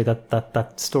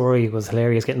 That story was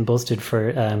hilarious, getting busted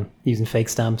for using fake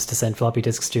stamps to send floppy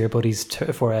disks to your buddies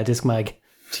for a disc mag.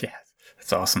 Yeah,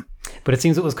 that's awesome. But it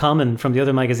seems it was common from the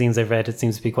other magazines I've read. It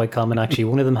seems to be quite common, actually.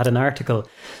 One of them had an article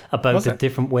about the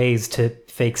different ways to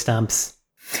fake stamps.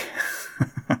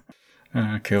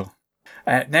 Cool.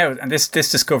 Now, and this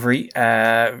discovery,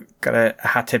 got a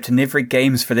hat tip to Nivrig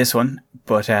Games for this one.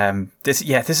 But this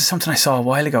is something I saw a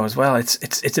while ago as well.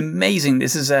 It's amazing.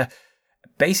 This is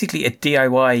basically a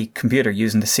DIY computer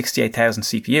using the 68,000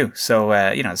 CPU. So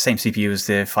the same CPU as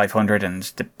the 500 and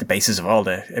the bases of all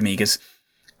the Amigas.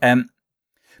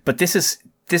 But this is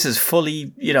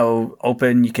fully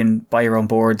open. You can buy your own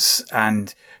boards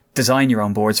and design your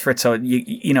own boards for it. So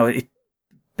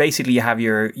basically you have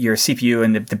your CPU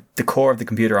and the core of the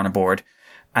computer on a board.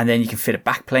 And then you can fit a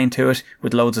backplane to it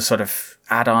with loads of sort of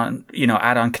add-on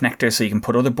connectors, so you can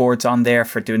put other boards on there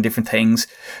for doing different things.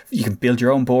 You can build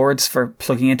your own boards for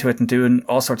plugging into it and doing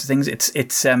all sorts of things.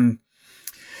 It's a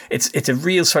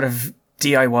real sort of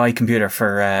DIY computer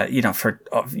for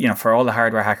all the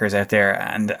hardware hackers out there,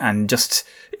 and just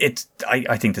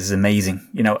I think this is amazing,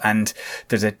 and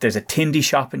there's a Tindy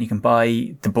shop and you can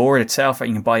buy the board itself, or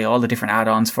you can buy all the different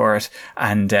add-ons for it,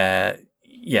 and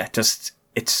this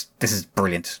is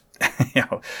brilliant.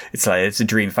 It's a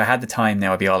dream. If I had the time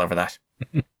now, I'd be all over that.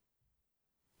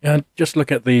 Yeah, just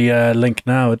look at the link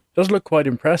now. It does look quite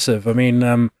impressive. I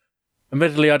mean,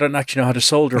 admittedly, I don't actually know how to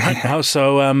solder right now,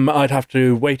 so I'd have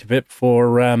to wait a bit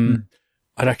before I'd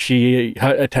actually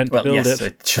attempt to build it.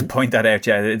 I should point that out.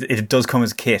 Yeah, it does come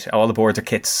as a kit. All the boards are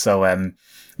kits, so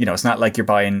it's not like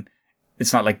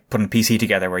it's not like putting a PC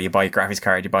together where you buy a graphics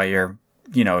card, you buy your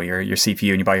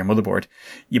CPU and you buy your motherboard.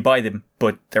 You buy them,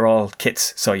 but they're all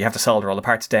kits, so you have to solder all the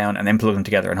parts down and then plug them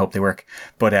together and hope they work.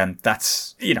 But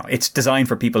that's, it's designed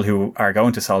for people who are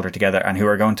going to solder together and who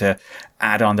are going to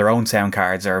add on their own sound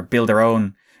cards or build their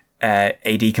own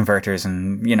AD converters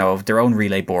and, their own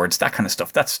relay boards, that kind of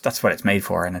stuff. That's what it's made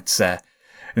for, and it's an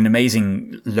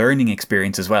amazing learning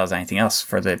experience as well as anything else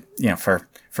for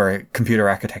for computer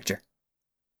architecture.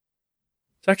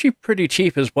 It's actually pretty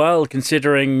cheap as well,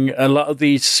 considering a lot of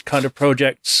these kind of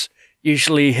projects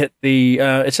usually hit the,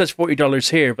 it says $40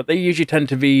 here, but they usually tend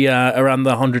to be around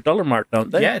the $100 mark,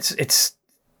 don't they? Yeah, it's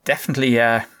definitely,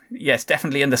 it's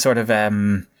definitely in the sort of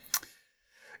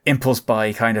impulse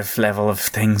buy kind of level of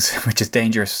things, which is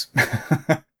dangerous.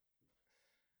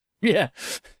 Yeah,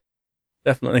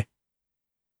 definitely.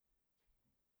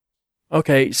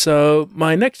 Okay, so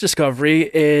my next discovery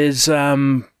is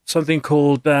something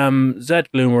called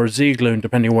Z-Gloom or Z-Gloom,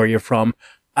 depending where you're from.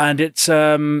 And it's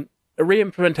a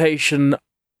re-implementation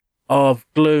of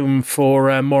Gloom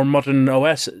for more modern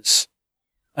OSs.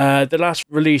 The last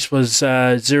release was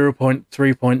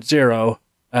 0.3.0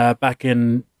 back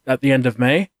at the end of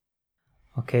May.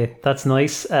 Okay, that's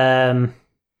nice. So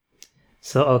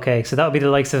that would be the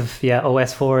likes of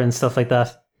OS4 and stuff like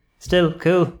that. Still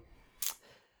cool.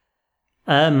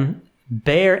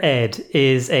 BearEd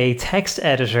is a text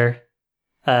editor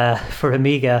for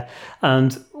Amiga,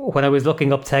 and when I was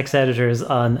looking up text editors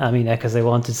on Amiga because I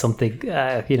wanted something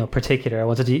particular, I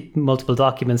wanted multiple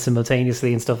documents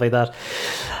simultaneously and stuff like that,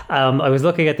 I was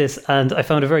looking at this and I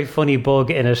found a very funny bug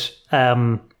in it.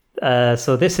 So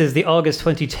this is the August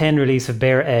 2010 release of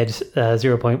BearEd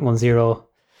 0.10.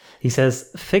 He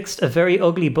says, fixed a very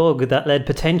ugly bug that led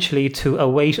potentially to a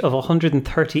wait of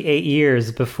 138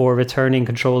 years before returning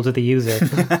control to the user.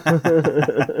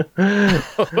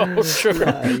 Oh, sure.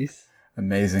 Nice.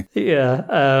 Amazing.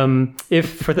 Yeah.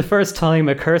 If for the first time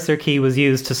a cursor key was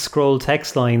used to scroll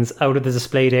text lines out of the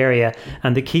displayed area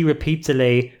and the key repeat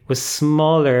delay was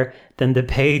smaller than the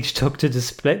page took to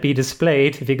be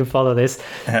displayed, if you can follow this,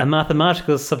 a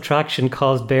mathematical subtraction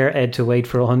caused BearEd to wait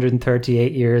for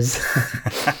 138 years.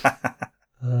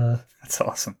 That's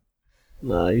awesome.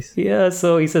 Nice. Yeah,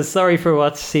 so he says, sorry for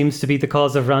what seems to be the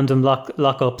cause of random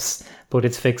lockups, but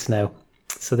it's fixed now.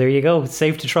 So there you go. It's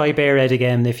safe to try BearEd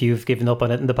again if you've given up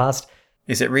on it in the past.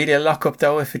 Is it really a lockup,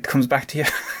 though, if it comes back to you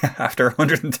after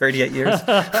 138 years?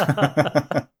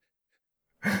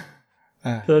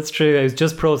 That's true. I was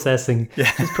just processing.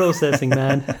 Yeah. Just processing,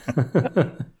 man.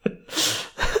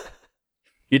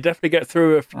 You'd definitely get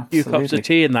through a few cups Absolutely. of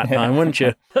tea in that time, wouldn't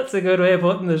you? That's a good way of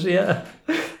putting it, yeah.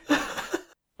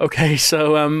 Okay,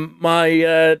 so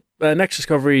my next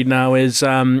discovery now is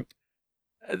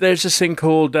there's this thing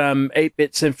called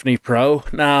 8-Bit Symphony Pro.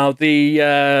 Now,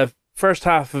 the first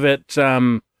half of it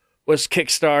was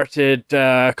kickstarted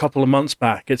a couple of months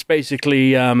back. It's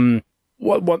basically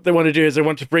what they want to do is they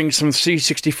want to bring some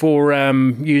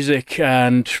C64 music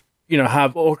and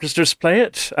have orchestras play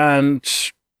it. And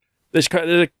there's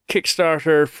a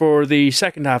Kickstarter for the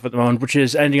second half at the moment, which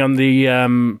is ending on the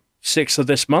 6th of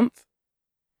this month.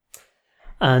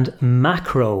 And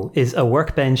Macro is a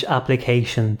workbench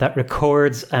application that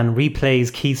records and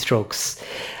replays keystrokes.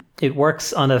 It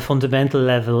works on a fundamental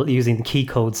level using key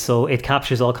codes, so it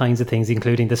captures all kinds of things,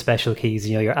 including the special keys,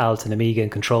 your Alt and Amiga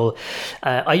and Control.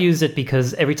 I used it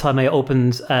because every time I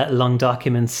opened long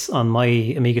documents on my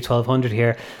Amiga 1200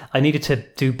 here, I needed to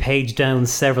do page down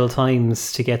several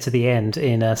times to get to the end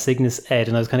in Cygnus Ed,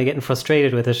 and I was kind of getting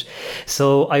frustrated with it.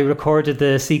 So I recorded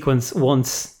the sequence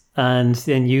once and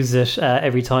then use it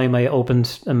every time I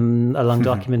opened a long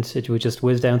document. It would just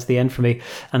whiz down to the end for me,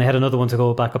 and I had another one to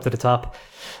go back up to the top,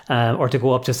 or to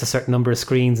go up just a certain number of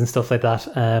screens and stuff like that.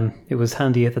 It was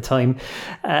handy at the time.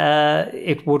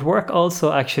 It would work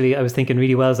also, actually, I was thinking,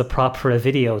 really well as a prop for a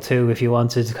video too, if you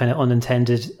wanted kind of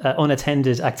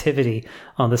unattended activity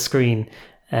on the screen,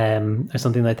 or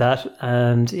something like that.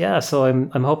 And yeah, so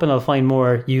I'm hoping I'll find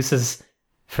more uses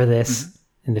for this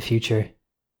in the future.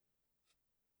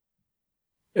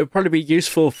 It would probably be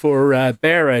useful for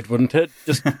Bear Ed, wouldn't it?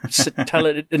 Just tell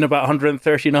it in about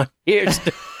 139 years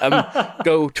to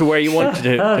go to where you want to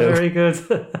do. Very good.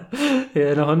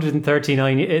 Yeah, in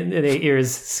 139 in 8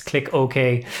 years, click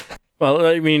OK. Well,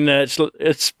 I mean,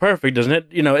 it's perfect, isn't it?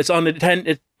 It's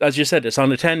unattended. As you said, it's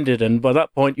unattended, and by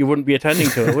that point, you wouldn't be attending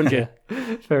to it, wouldn't you?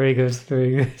 Very good.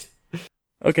 Very good.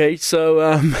 Okay,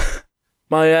 so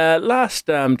my last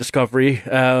discovery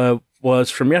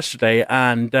was from yesterday,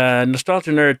 and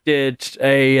Nostalgia Nerd did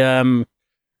a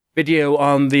video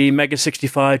on the Mega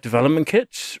 65 development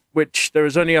kit, which there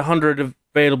was only 100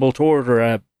 available to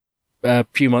order a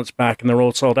few months back, and they're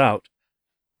all sold out.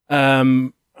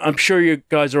 I'm sure you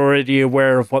guys are already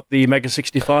aware of what the Mega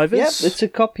 65 is. Yep, it's a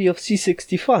copy of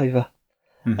C65.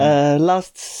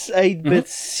 Last 8-bit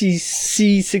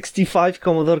C65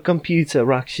 Commodore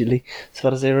computer, actually, as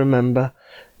far as I remember.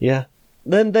 Yeah.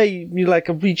 Then they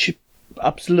reach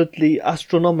absolutely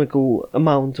astronomical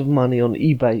amount of money on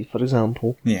eBay, for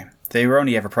example. Yeah, they were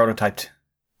only ever prototyped.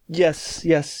 Yes,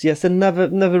 and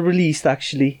never released,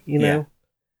 actually, Yeah.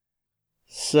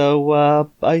 So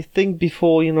I think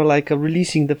before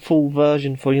releasing the full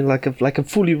version for a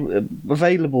fully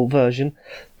available version,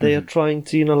 they are trying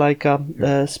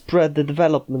to spread the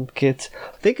development kit.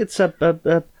 I think it's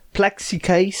a plexi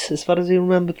case, as far as I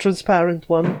remember, transparent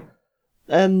one,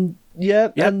 and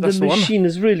and the machine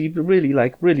is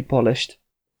really polished.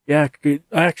 Yeah, I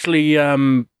actually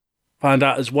found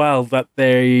out as well that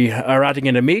they are adding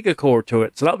an Amiga core to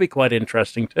it, so that'll be quite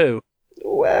interesting too.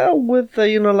 Well, with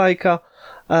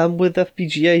with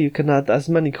FPGA, you can add as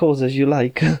many cores as you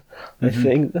like. I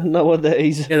think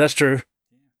nowadays. Yeah, that's true.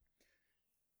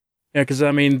 Yeah, because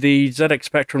the ZX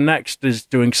Spectrum Next is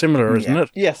doing similar, isn't it?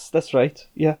 Yes, that's right.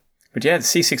 Yeah. But yeah, the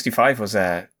C65 was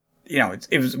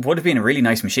would have been a really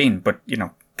nice machine, but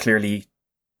clearly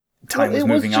time was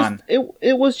moving on.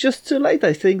 It was just too late.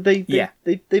 I think they've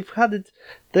had it.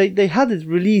 They had it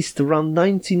released around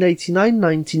 1989,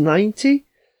 1990.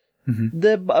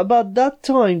 About that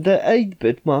time, the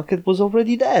 8-bit market was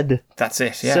already dead. That's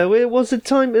it. Yeah. So it was a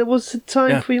time. It was a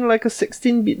time for a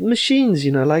 16-bit machines.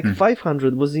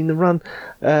 500 was in the run.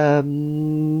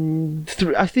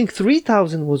 I think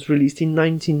 3000 was released in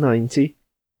 1990.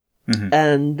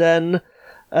 And then,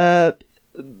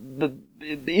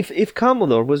 if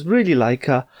Commodore was really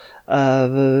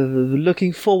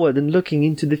looking forward and looking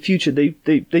into the future, they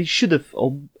should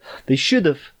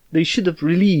have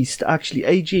released actually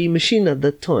AGA machine at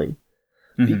that time,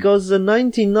 because the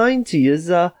 1990 is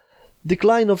a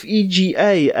decline of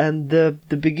EGA and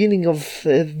the beginning of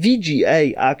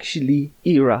VGA actually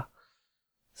era.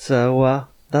 So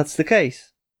that's the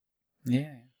case.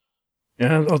 Yeah.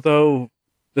 Yeah. Although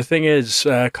the thing is,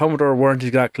 Commodore weren't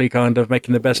exactly kind of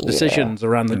making the best decisions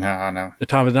around the time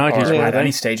of the 90s. Or at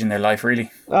any stage in their life,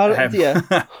 really.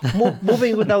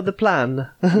 Moving without the plan.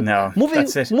 No,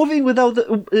 that's it. Moving without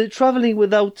traveling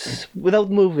without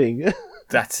moving.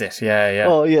 That's it. Yeah.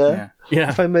 Oh yeah. Yeah.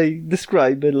 If I may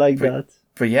describe it like that.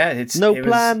 But yeah, it's no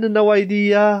plan, no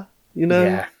idea.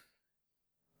 Yeah.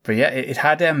 But yeah, it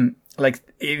had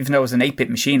even though it was an 8-bit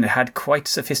machine, it had quite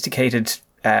sophisticated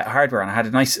hardware, and it had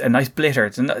a nice blitter.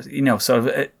 It's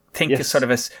think is sort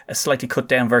of a slightly cut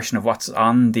down version of what's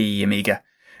on the Amiga.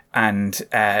 And,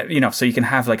 so you can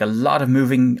have like a lot of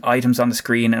moving items on the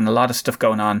screen and a lot of stuff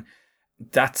going on.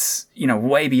 That's,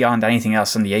 way beyond anything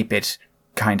else in the 8-bit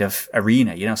kind of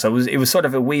arena, so it was sort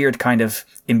of a weird kind of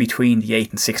in between the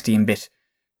 8 and 16-bit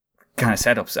kind of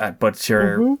setups. But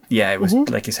sure, it was,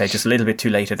 like you say, just a little bit too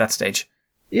late at that stage.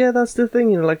 Yeah, that's the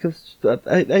thing, like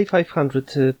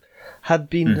A500 had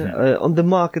been on the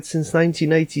market since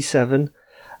 1987.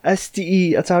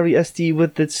 Atari STE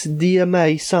with its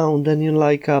DMA sound and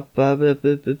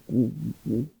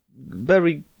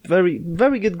very, very,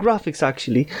 very good graphics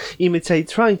actually,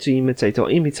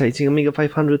 imitating Amiga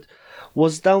 500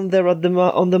 was down there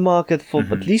on the market for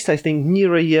at least I think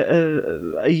near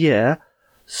a year.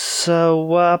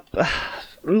 So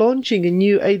launching a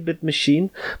new 8-bit machine,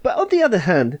 but on the other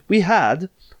hand, we had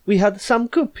Sam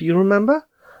Cooke. You remember,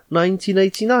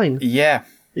 1989? Yeah.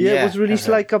 Yeah, it was released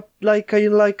like a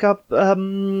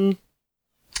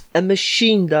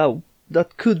machine that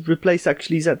could replace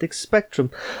actually ZX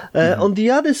Spectrum. On the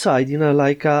other side,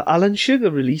 Alan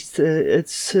Sugar released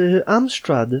its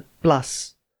Amstrad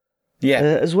Plus. Yeah.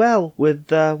 As well with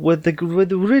the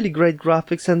really great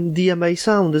graphics and DMA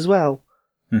sound as well.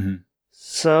 Mm-hmm.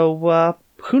 So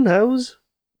who knows?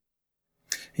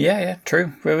 Yeah,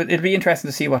 true. Well, it'd be interesting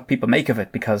to see what people make of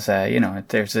it because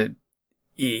there's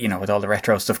with all the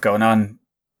retro stuff going on,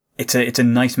 it's a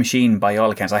nice machine by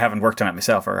all accounts. I haven't worked on it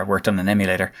myself, or I worked on an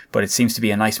emulator, but it seems to be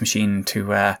a nice machine to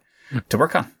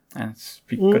work on, and it's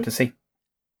good to see.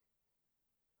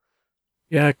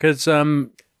 Yeah, because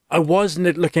I was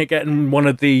looking at getting one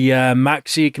of the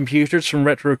Maxi computers from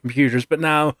Retro Computers, but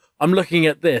now I'm looking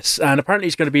at this, and apparently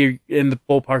it's going to be in the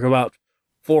ballpark of about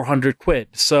 £400.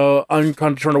 So I'm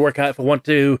kind of trying to work out if I want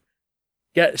to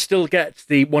still get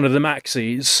one of the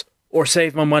Maxis, or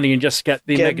save my money and just get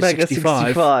the Mega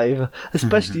 65.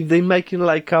 Especially if they make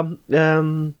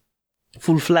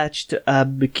full-fledged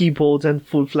keyboards and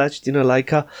full-fledged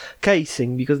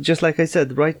casing, because just like I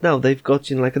said, right now they've got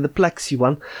the Plexi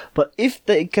one, but if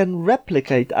they can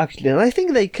replicate actually, and I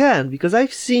think they can, because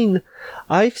I've seen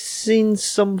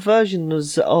some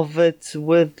versions of it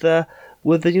with a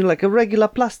regular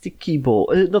plastic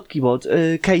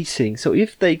casing. So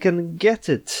if they can get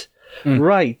it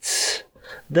right,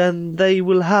 then they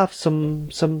will have some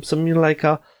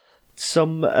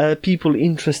people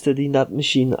interested in that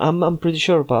machine. I'm pretty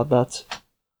sure about that.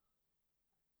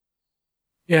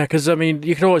 Yeah, because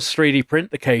you can always 3D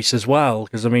print the case as well.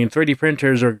 Because 3D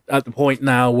printers are at the point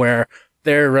now where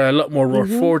they're a lot more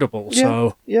affordable. Yeah,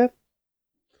 so yeah,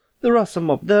 there are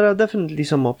definitely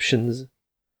some options.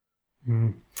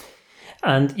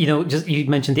 And, you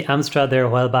mentioned the Amstrad there a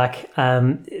while back.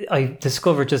 I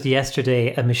discovered just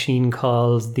yesterday a machine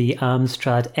called the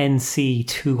Amstrad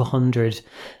NC200,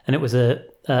 and it was a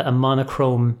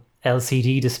monochrome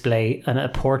LCD display and a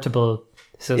portable.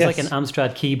 So it's like an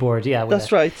Amstrad keyboard. Yeah,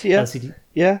 that's right. Yeah. LCD.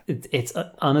 Yeah. It's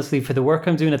honestly, for the work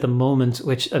I'm doing at the moment,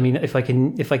 which if I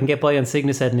can get by on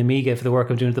Cygnus and Amiga for the work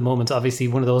I'm doing at the moment, obviously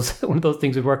one of those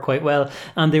things would work quite well.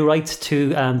 And they write to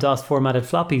DOS formatted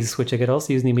floppies, which I could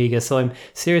also use in the Amiga. So I'm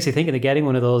seriously thinking of getting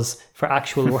one of those for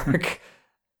actual work.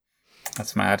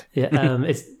 That's mad. Yeah.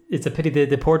 It's a pity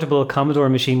the portable Commodore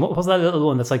machine. What was that little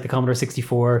one that's like the Commodore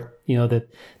 64? The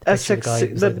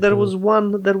SX.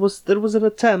 There was an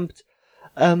attempt.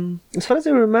 As far as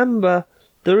I remember,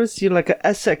 there is like a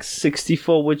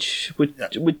SX64 which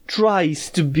tries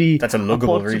to be that's a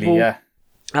luggable, really, yeah.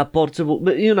 A portable,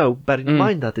 but bear in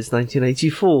mind that it's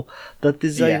 1984. That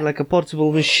designed like a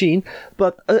portable machine.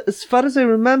 But as far as I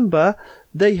remember,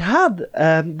 they had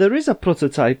there is a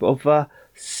prototype of a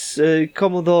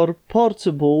Commodore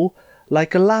portable,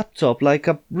 like a laptop, like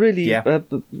a really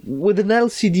with an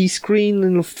LCD screen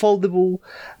and foldable,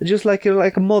 just like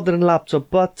a modern laptop.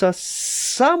 But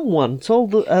someone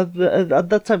told at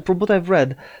that time, from what I've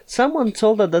read, someone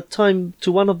told at that time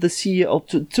to one of the CEO,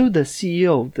 to the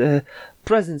CEO, the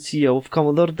present CEO of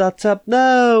Commodore, that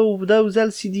no, those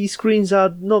LCD screens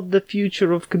are not the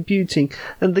future of computing.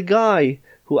 And the guy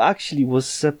who actually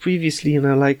was previously,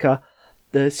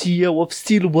 the CEO of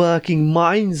Steelworking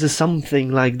Mines or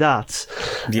something like that,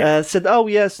 said, "Oh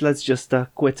yes, let's just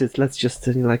quit it. Let's just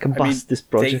bust this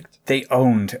project." They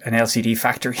owned an LCD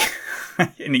factory,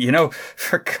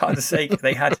 for God's sake,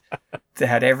 they had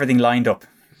everything lined up.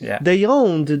 Yeah, they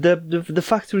owned the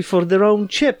factory for their own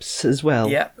chips as well.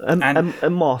 Yeah, and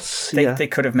MOS. They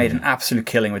could have made an absolute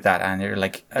killing with that, and they're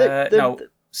like, no,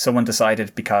 someone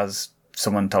decided because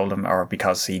someone told him, or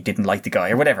because he didn't like the guy,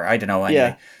 or whatever. I don't know.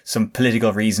 Anyway, some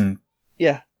political reason.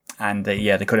 Yeah. And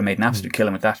they could have made an absolute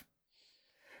killing with that.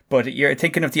 But you're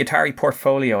thinking of the Atari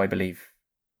Portfolio, I believe,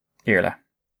 Irla.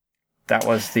 That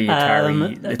was the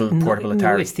Atari, little portable No,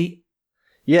 Atari. it's the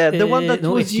the one that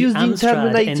no, was it's the used in Amstrad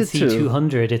Terminator 2.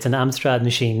 NC200. It's an Amstrad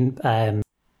machine.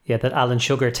 That Alan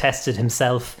Sugar tested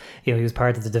himself. He was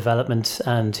part of the development,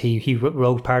 and he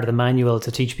wrote part of the manual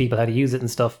to teach people how to use it and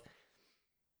stuff.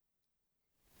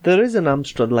 There is an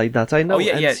Amstrad like that. I know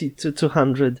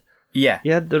NC200. Yeah.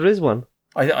 Yeah, there is one.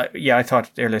 I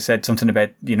thought earlier said something about,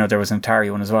 there was an Atari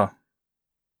one as well.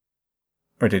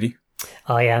 Or did he?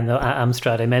 Oh yeah, no,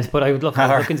 Amstrad I meant, but I would look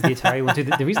into the Atari one too.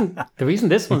 The reason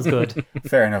this one's good,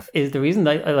 fair enough, is the reason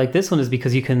I like this one is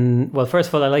because you can. Well, first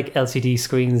of all, I like LCD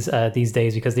screens these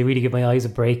days because they really give my eyes a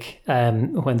break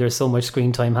when there's so much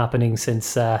screen time happening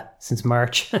since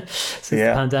March, since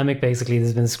the pandemic. Basically,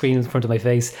 there's been a screen in front of my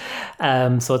face,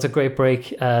 so it's a great break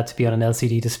to be on an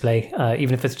LCD display,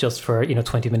 even if it's just for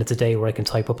 20 minutes a day where I can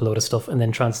type up a load of stuff and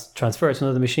then transfer it to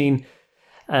another machine.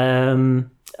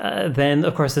 Then,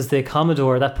 of course, there's the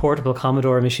Commodore, that portable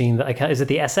Commodore machine. Is it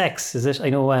the SX? Is it? I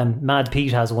know Mad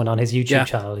Pete has one on his YouTube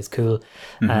channel. It's cool.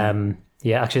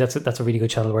 Mm-hmm. Actually, that's a really good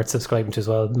channel worth subscribing to as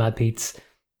well, Mad Pete's.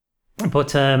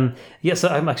 But so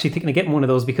I'm actually thinking of getting one of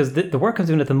those because the work I'm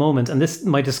doing at the moment, and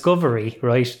my discovery,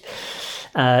 right,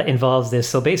 involves this.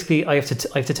 So basically, I have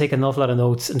to take an awful lot of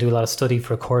notes and do a lot of study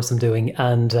for a course I'm doing,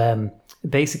 and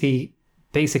basically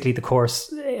the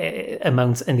course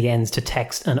amounts in the end to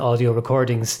text and audio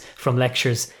recordings from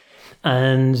lectures.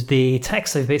 And the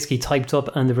text I've basically typed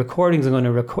up, and the recordings I'm going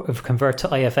to convert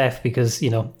to IFF because,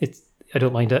 I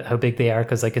don't mind how big they are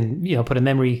because I can, put a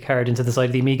memory card into the side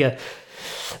of the Amiga.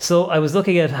 So I was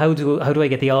looking at how do I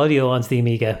get the audio onto the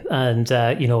Amiga and,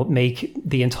 make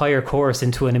the entire course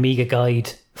into an Amiga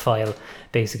guide file,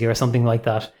 basically, or something like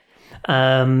that.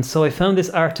 So I found this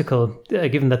article,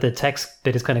 given that the text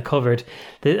bit is kind of covered,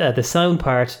 the sound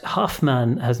part,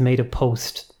 Hoffman has made a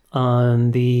post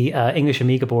on the English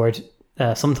Amiga board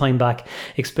some time back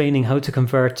explaining how to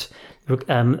convert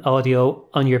audio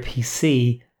on your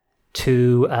PC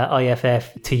to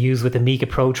IFF to use with Amiga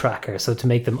Pro Tracker, so to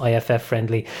make them IFF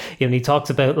friendly. He talks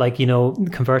about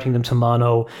converting them to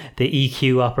mono, the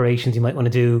EQ operations you might want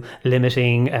to do,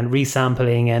 limiting and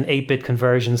resampling and 8-bit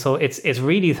conversion. So it's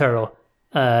really thorough,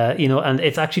 and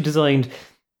it's actually designed.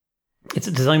 It's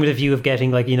designed with a view of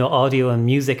getting audio and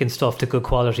music and stuff to good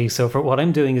quality. So for what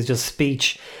I'm doing is just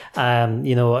speech.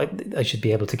 I should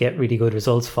be able to get really good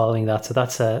results following that. So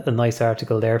that's a nice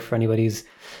article there for anybody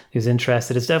who's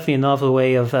interested. It's definitely a novel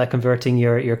way of converting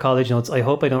your college notes. I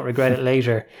hope I don't regret it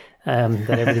later, that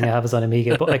everything I have is on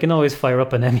Amiga, but I can always fire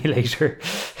up an emulator.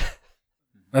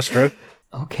 That's true.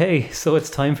 Okay, so it's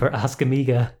time for Ask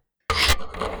Amiga.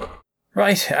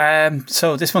 Right,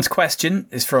 so this one's question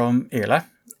is from Irla,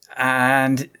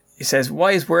 and he says,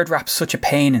 why is word wrap such a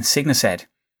pain in SignaSed?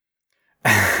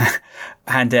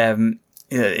 And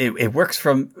it works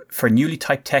for newly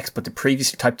typed text, but the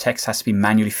previously typed text has to be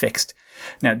manually fixed.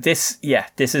 Now, this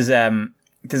is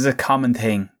a common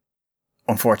thing,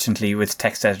 unfortunately, with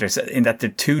text editors, in that there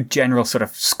are two general sort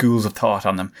of schools of thought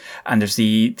on them. And there's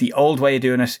the old way of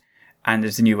doing it, and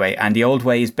there's the new way. And the old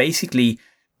way is basically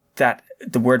that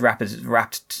the word wrap is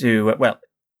wrapped to,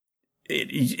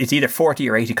 it's either 40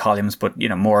 or 80 columns, but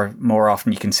more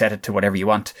often you can set it to whatever you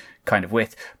want kind of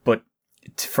width. But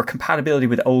for compatibility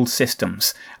with old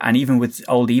systems and even with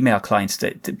old email clients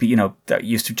that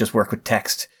used to just work with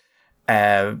text,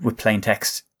 with plain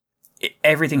text,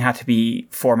 everything had to be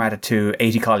formatted to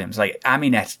 80 columns. Like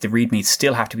Aminet, the readmes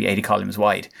still have to be 80 columns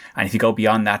wide. And if you go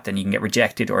beyond that, then you can get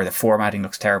rejected or the formatting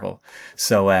looks terrible.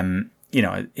 So,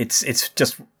 it's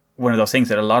just one of those things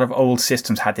that a lot of old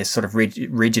systems had this sort of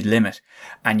rigid limit,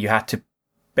 and you had to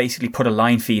basically put a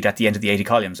line feed at the end of the 80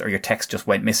 columns or your text just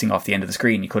went missing off the end of the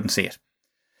screen. You couldn't see it.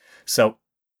 So,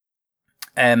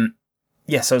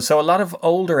 so a lot of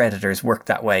older editors work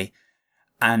that way.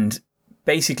 And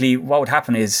basically what would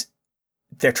happen is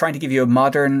they're trying to give you a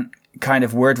modern kind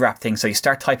of word wrap thing. So you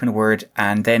start typing a word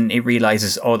and then it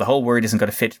realizes, the whole word isn't going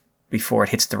to fit before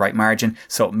it hits the right margin.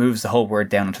 So it moves the whole word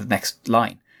down onto the next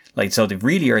line. So the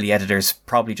really early editors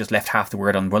probably just left half the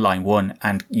word on line 1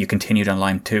 and you continued on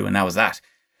line 2 and that was that.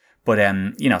 But,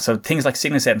 so things like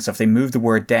SignaSed and stuff, they move the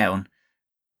word down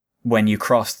when you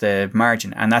cross the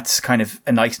margin. And that's kind of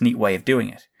a nice, neat way of doing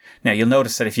it. Now, you'll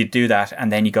notice that if you do that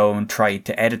and then you go and try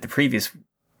to edit the previous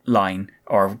line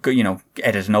or,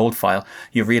 edit an old file,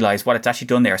 you realize what it's actually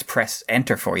done there is press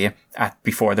enter for you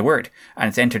before the word.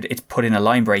 And it's put in a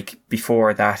line break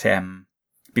before that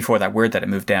word that it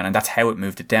moved down. And that's how it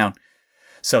moved it down.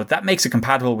 So that makes it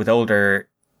compatible with older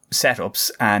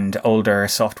setups and older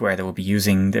software that will be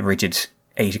using the rigid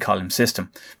 80 column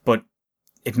system. But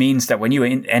it means that when you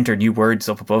enter new words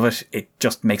up above it, it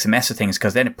just makes a mess of things,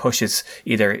 because then it pushes,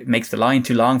 either it makes the line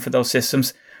too long for those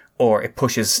systems, or it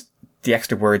pushes the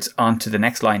extra words onto the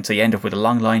next line. So you end up with a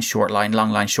long line, short line,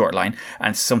 long line, short line,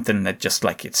 and something that just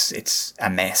like it's a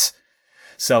mess.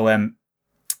 So,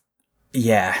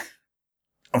 yeah,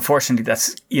 unfortunately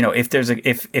that's,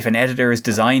 if an editor is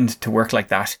designed to work like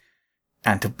that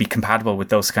and to be compatible with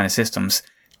those kind of systems,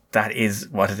 that is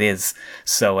what it is.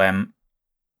 So,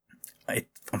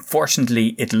 unfortunately,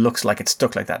 it looks like it's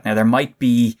stuck like that. Now, there might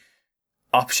be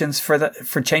options for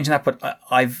changing that, but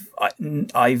I'm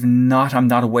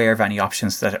not aware of any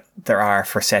options that there are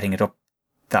for setting it up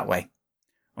that way,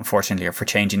 unfortunately, or for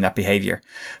changing that behavior.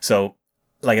 So,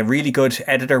 like, a really good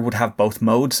editor would have both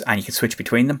modes and you can switch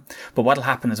between them. But what'll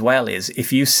happen as well is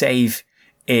if you save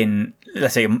in,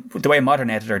 let's say, the way a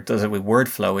modern editor does it with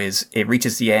Wordflow is it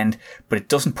reaches the end, but it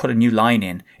doesn't put a new line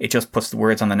in. It just puts the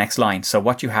words on the next line. So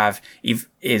what you have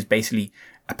is basically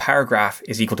a paragraph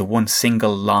is equal to one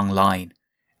single long line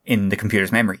in the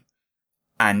computer's memory.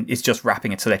 And it's just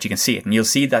wrapping it so that you can see it. And you'll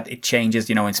see that it changes,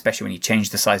 especially when you change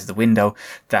the size of the window,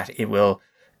 that it will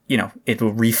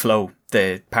reflow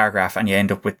the paragraph and you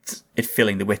end up with it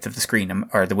filling the width of the screen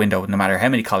or the window, no matter how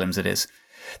many columns it is.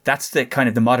 That's the kind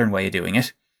of the modern way of doing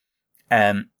it.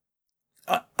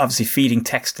 Obviously, feeding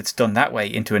text that's done that way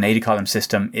into an 80-column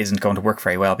system isn't going to work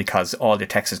very well, because all the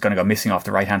text is going to go missing off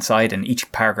the right-hand side and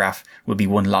each paragraph will be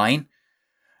one line.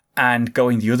 And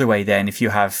going the other way then, if you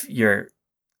have your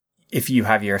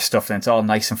stuff and it's all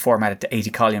nice and formatted to 80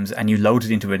 columns and you load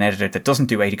it into an editor that doesn't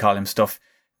do 80-column stuff,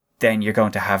 then you're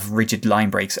going to have rigid line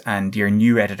breaks and your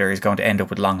new editor is going to end up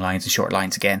with long lines and short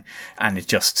lines again. And it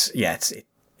just,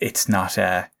 it's not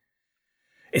going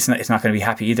to be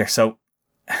happy either. So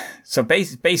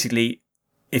basically,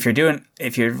 if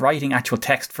you're writing actual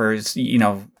text for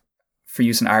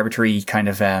using arbitrary kind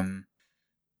of,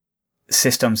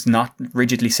 systems not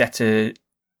rigidly set to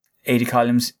 80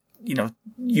 columns, you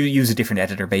use a different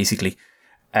editor basically,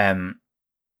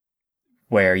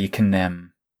 where you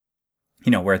can,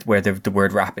 where the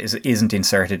word wrap isn't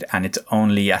inserted and it's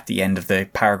only at the end of the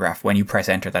paragraph when you press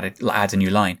enter that it adds a new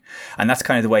line. And that's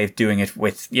kind of the way of doing it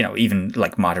with, even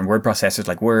like modern word processors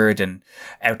like Word and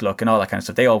Outlook and all that kind of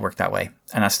stuff. They all work that way.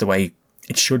 And that's the way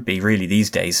it should be really these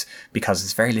days, because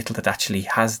there's very little that actually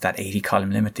has that 80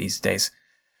 column limit these days.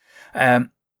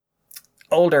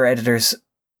 Older editors,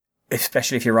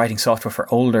 especially if you're writing software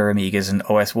for older Amigas and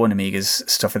OS1 Amigas,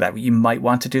 stuff like that, you might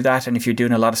want to do that. And if you're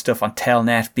doing a lot of stuff on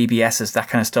Telnet, BBSs, that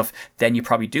kind of stuff, then you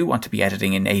probably do want to be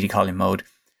editing in 80 column mode.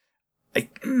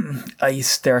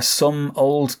 There are some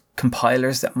old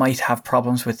compilers that might have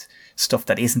problems with stuff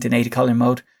that isn't in 80 column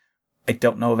mode. I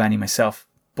don't know of any myself,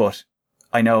 but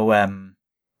I know,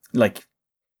 there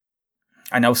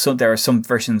are some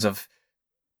versions of,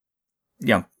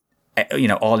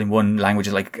 all in one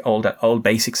languages like old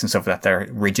basics and stuff that they're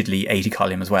rigidly 80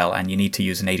 column as well, and you need to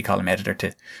use an 80 column editor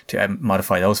to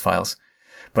modify those files.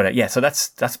 But so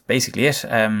that's basically it.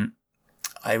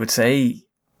 I would say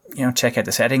check out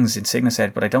the settings in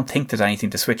SignaSet, but I don't think there's anything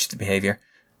to switch the behavior.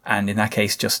 And in that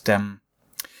case, just go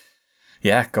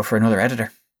for another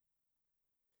editor.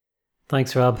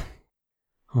 Thanks, Rob.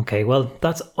 Okay, well,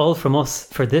 that's all from us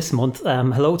for this month.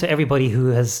 Hello to everybody who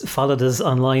has followed us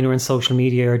online or in social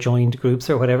media or joined groups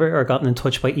or whatever, or gotten in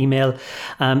touch by email.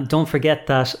 Don't forget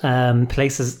that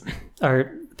places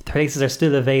are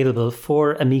still available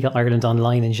for Amiga Ireland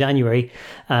Online in January.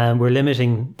 We're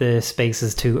limiting the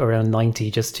spaces to around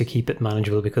 90 just to keep it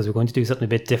manageable, because we're going to do something a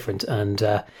bit different, and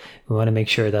we want to make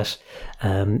sure that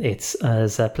it's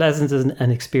as pleasant an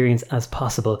experience as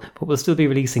possible, but we'll still be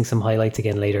releasing some highlights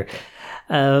again later.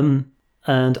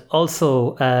 And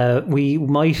also,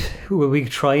 will we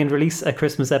try and release a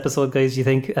Christmas episode, guys, do you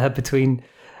think, between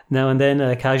now and then,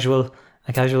 a casual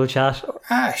chat?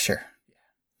 Sure.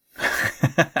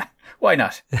 Why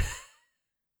not?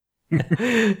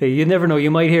 You never know, you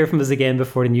might hear from us again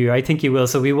before the new year. I think you will,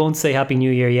 so we won't say Happy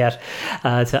New Year yet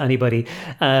to anybody.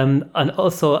 And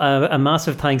also a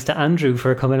massive thanks to Andrew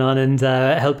for coming on and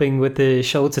helping with the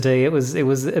show today. It was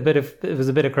a bit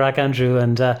of crack, Andrew,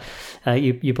 and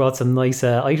you brought some nice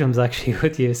items actually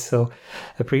with you, so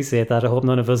appreciate that. I hope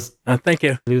none of us thank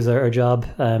you lose our job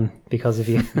because of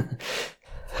you.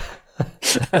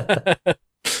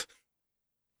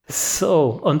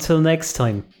 So until next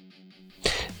time.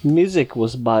 Music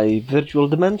was by Virtual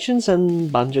Dimensions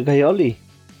and Banjo Gaioli.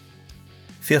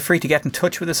 Feel free to get in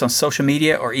touch with us on social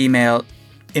media or email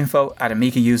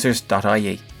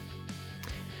info@amigausers.ie.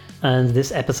 And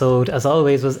this episode, as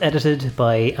always, was edited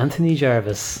by Anthony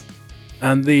Jarvis.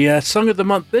 And the song of the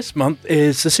month this month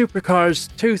is the Supercars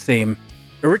 2 theme.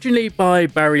 Originally by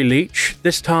Barry Leach,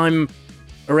 this time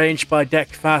arranged by Deck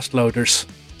Fastloaders.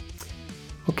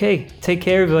 Okay, take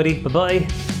care, everybody. Bye-bye.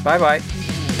 Bye bye.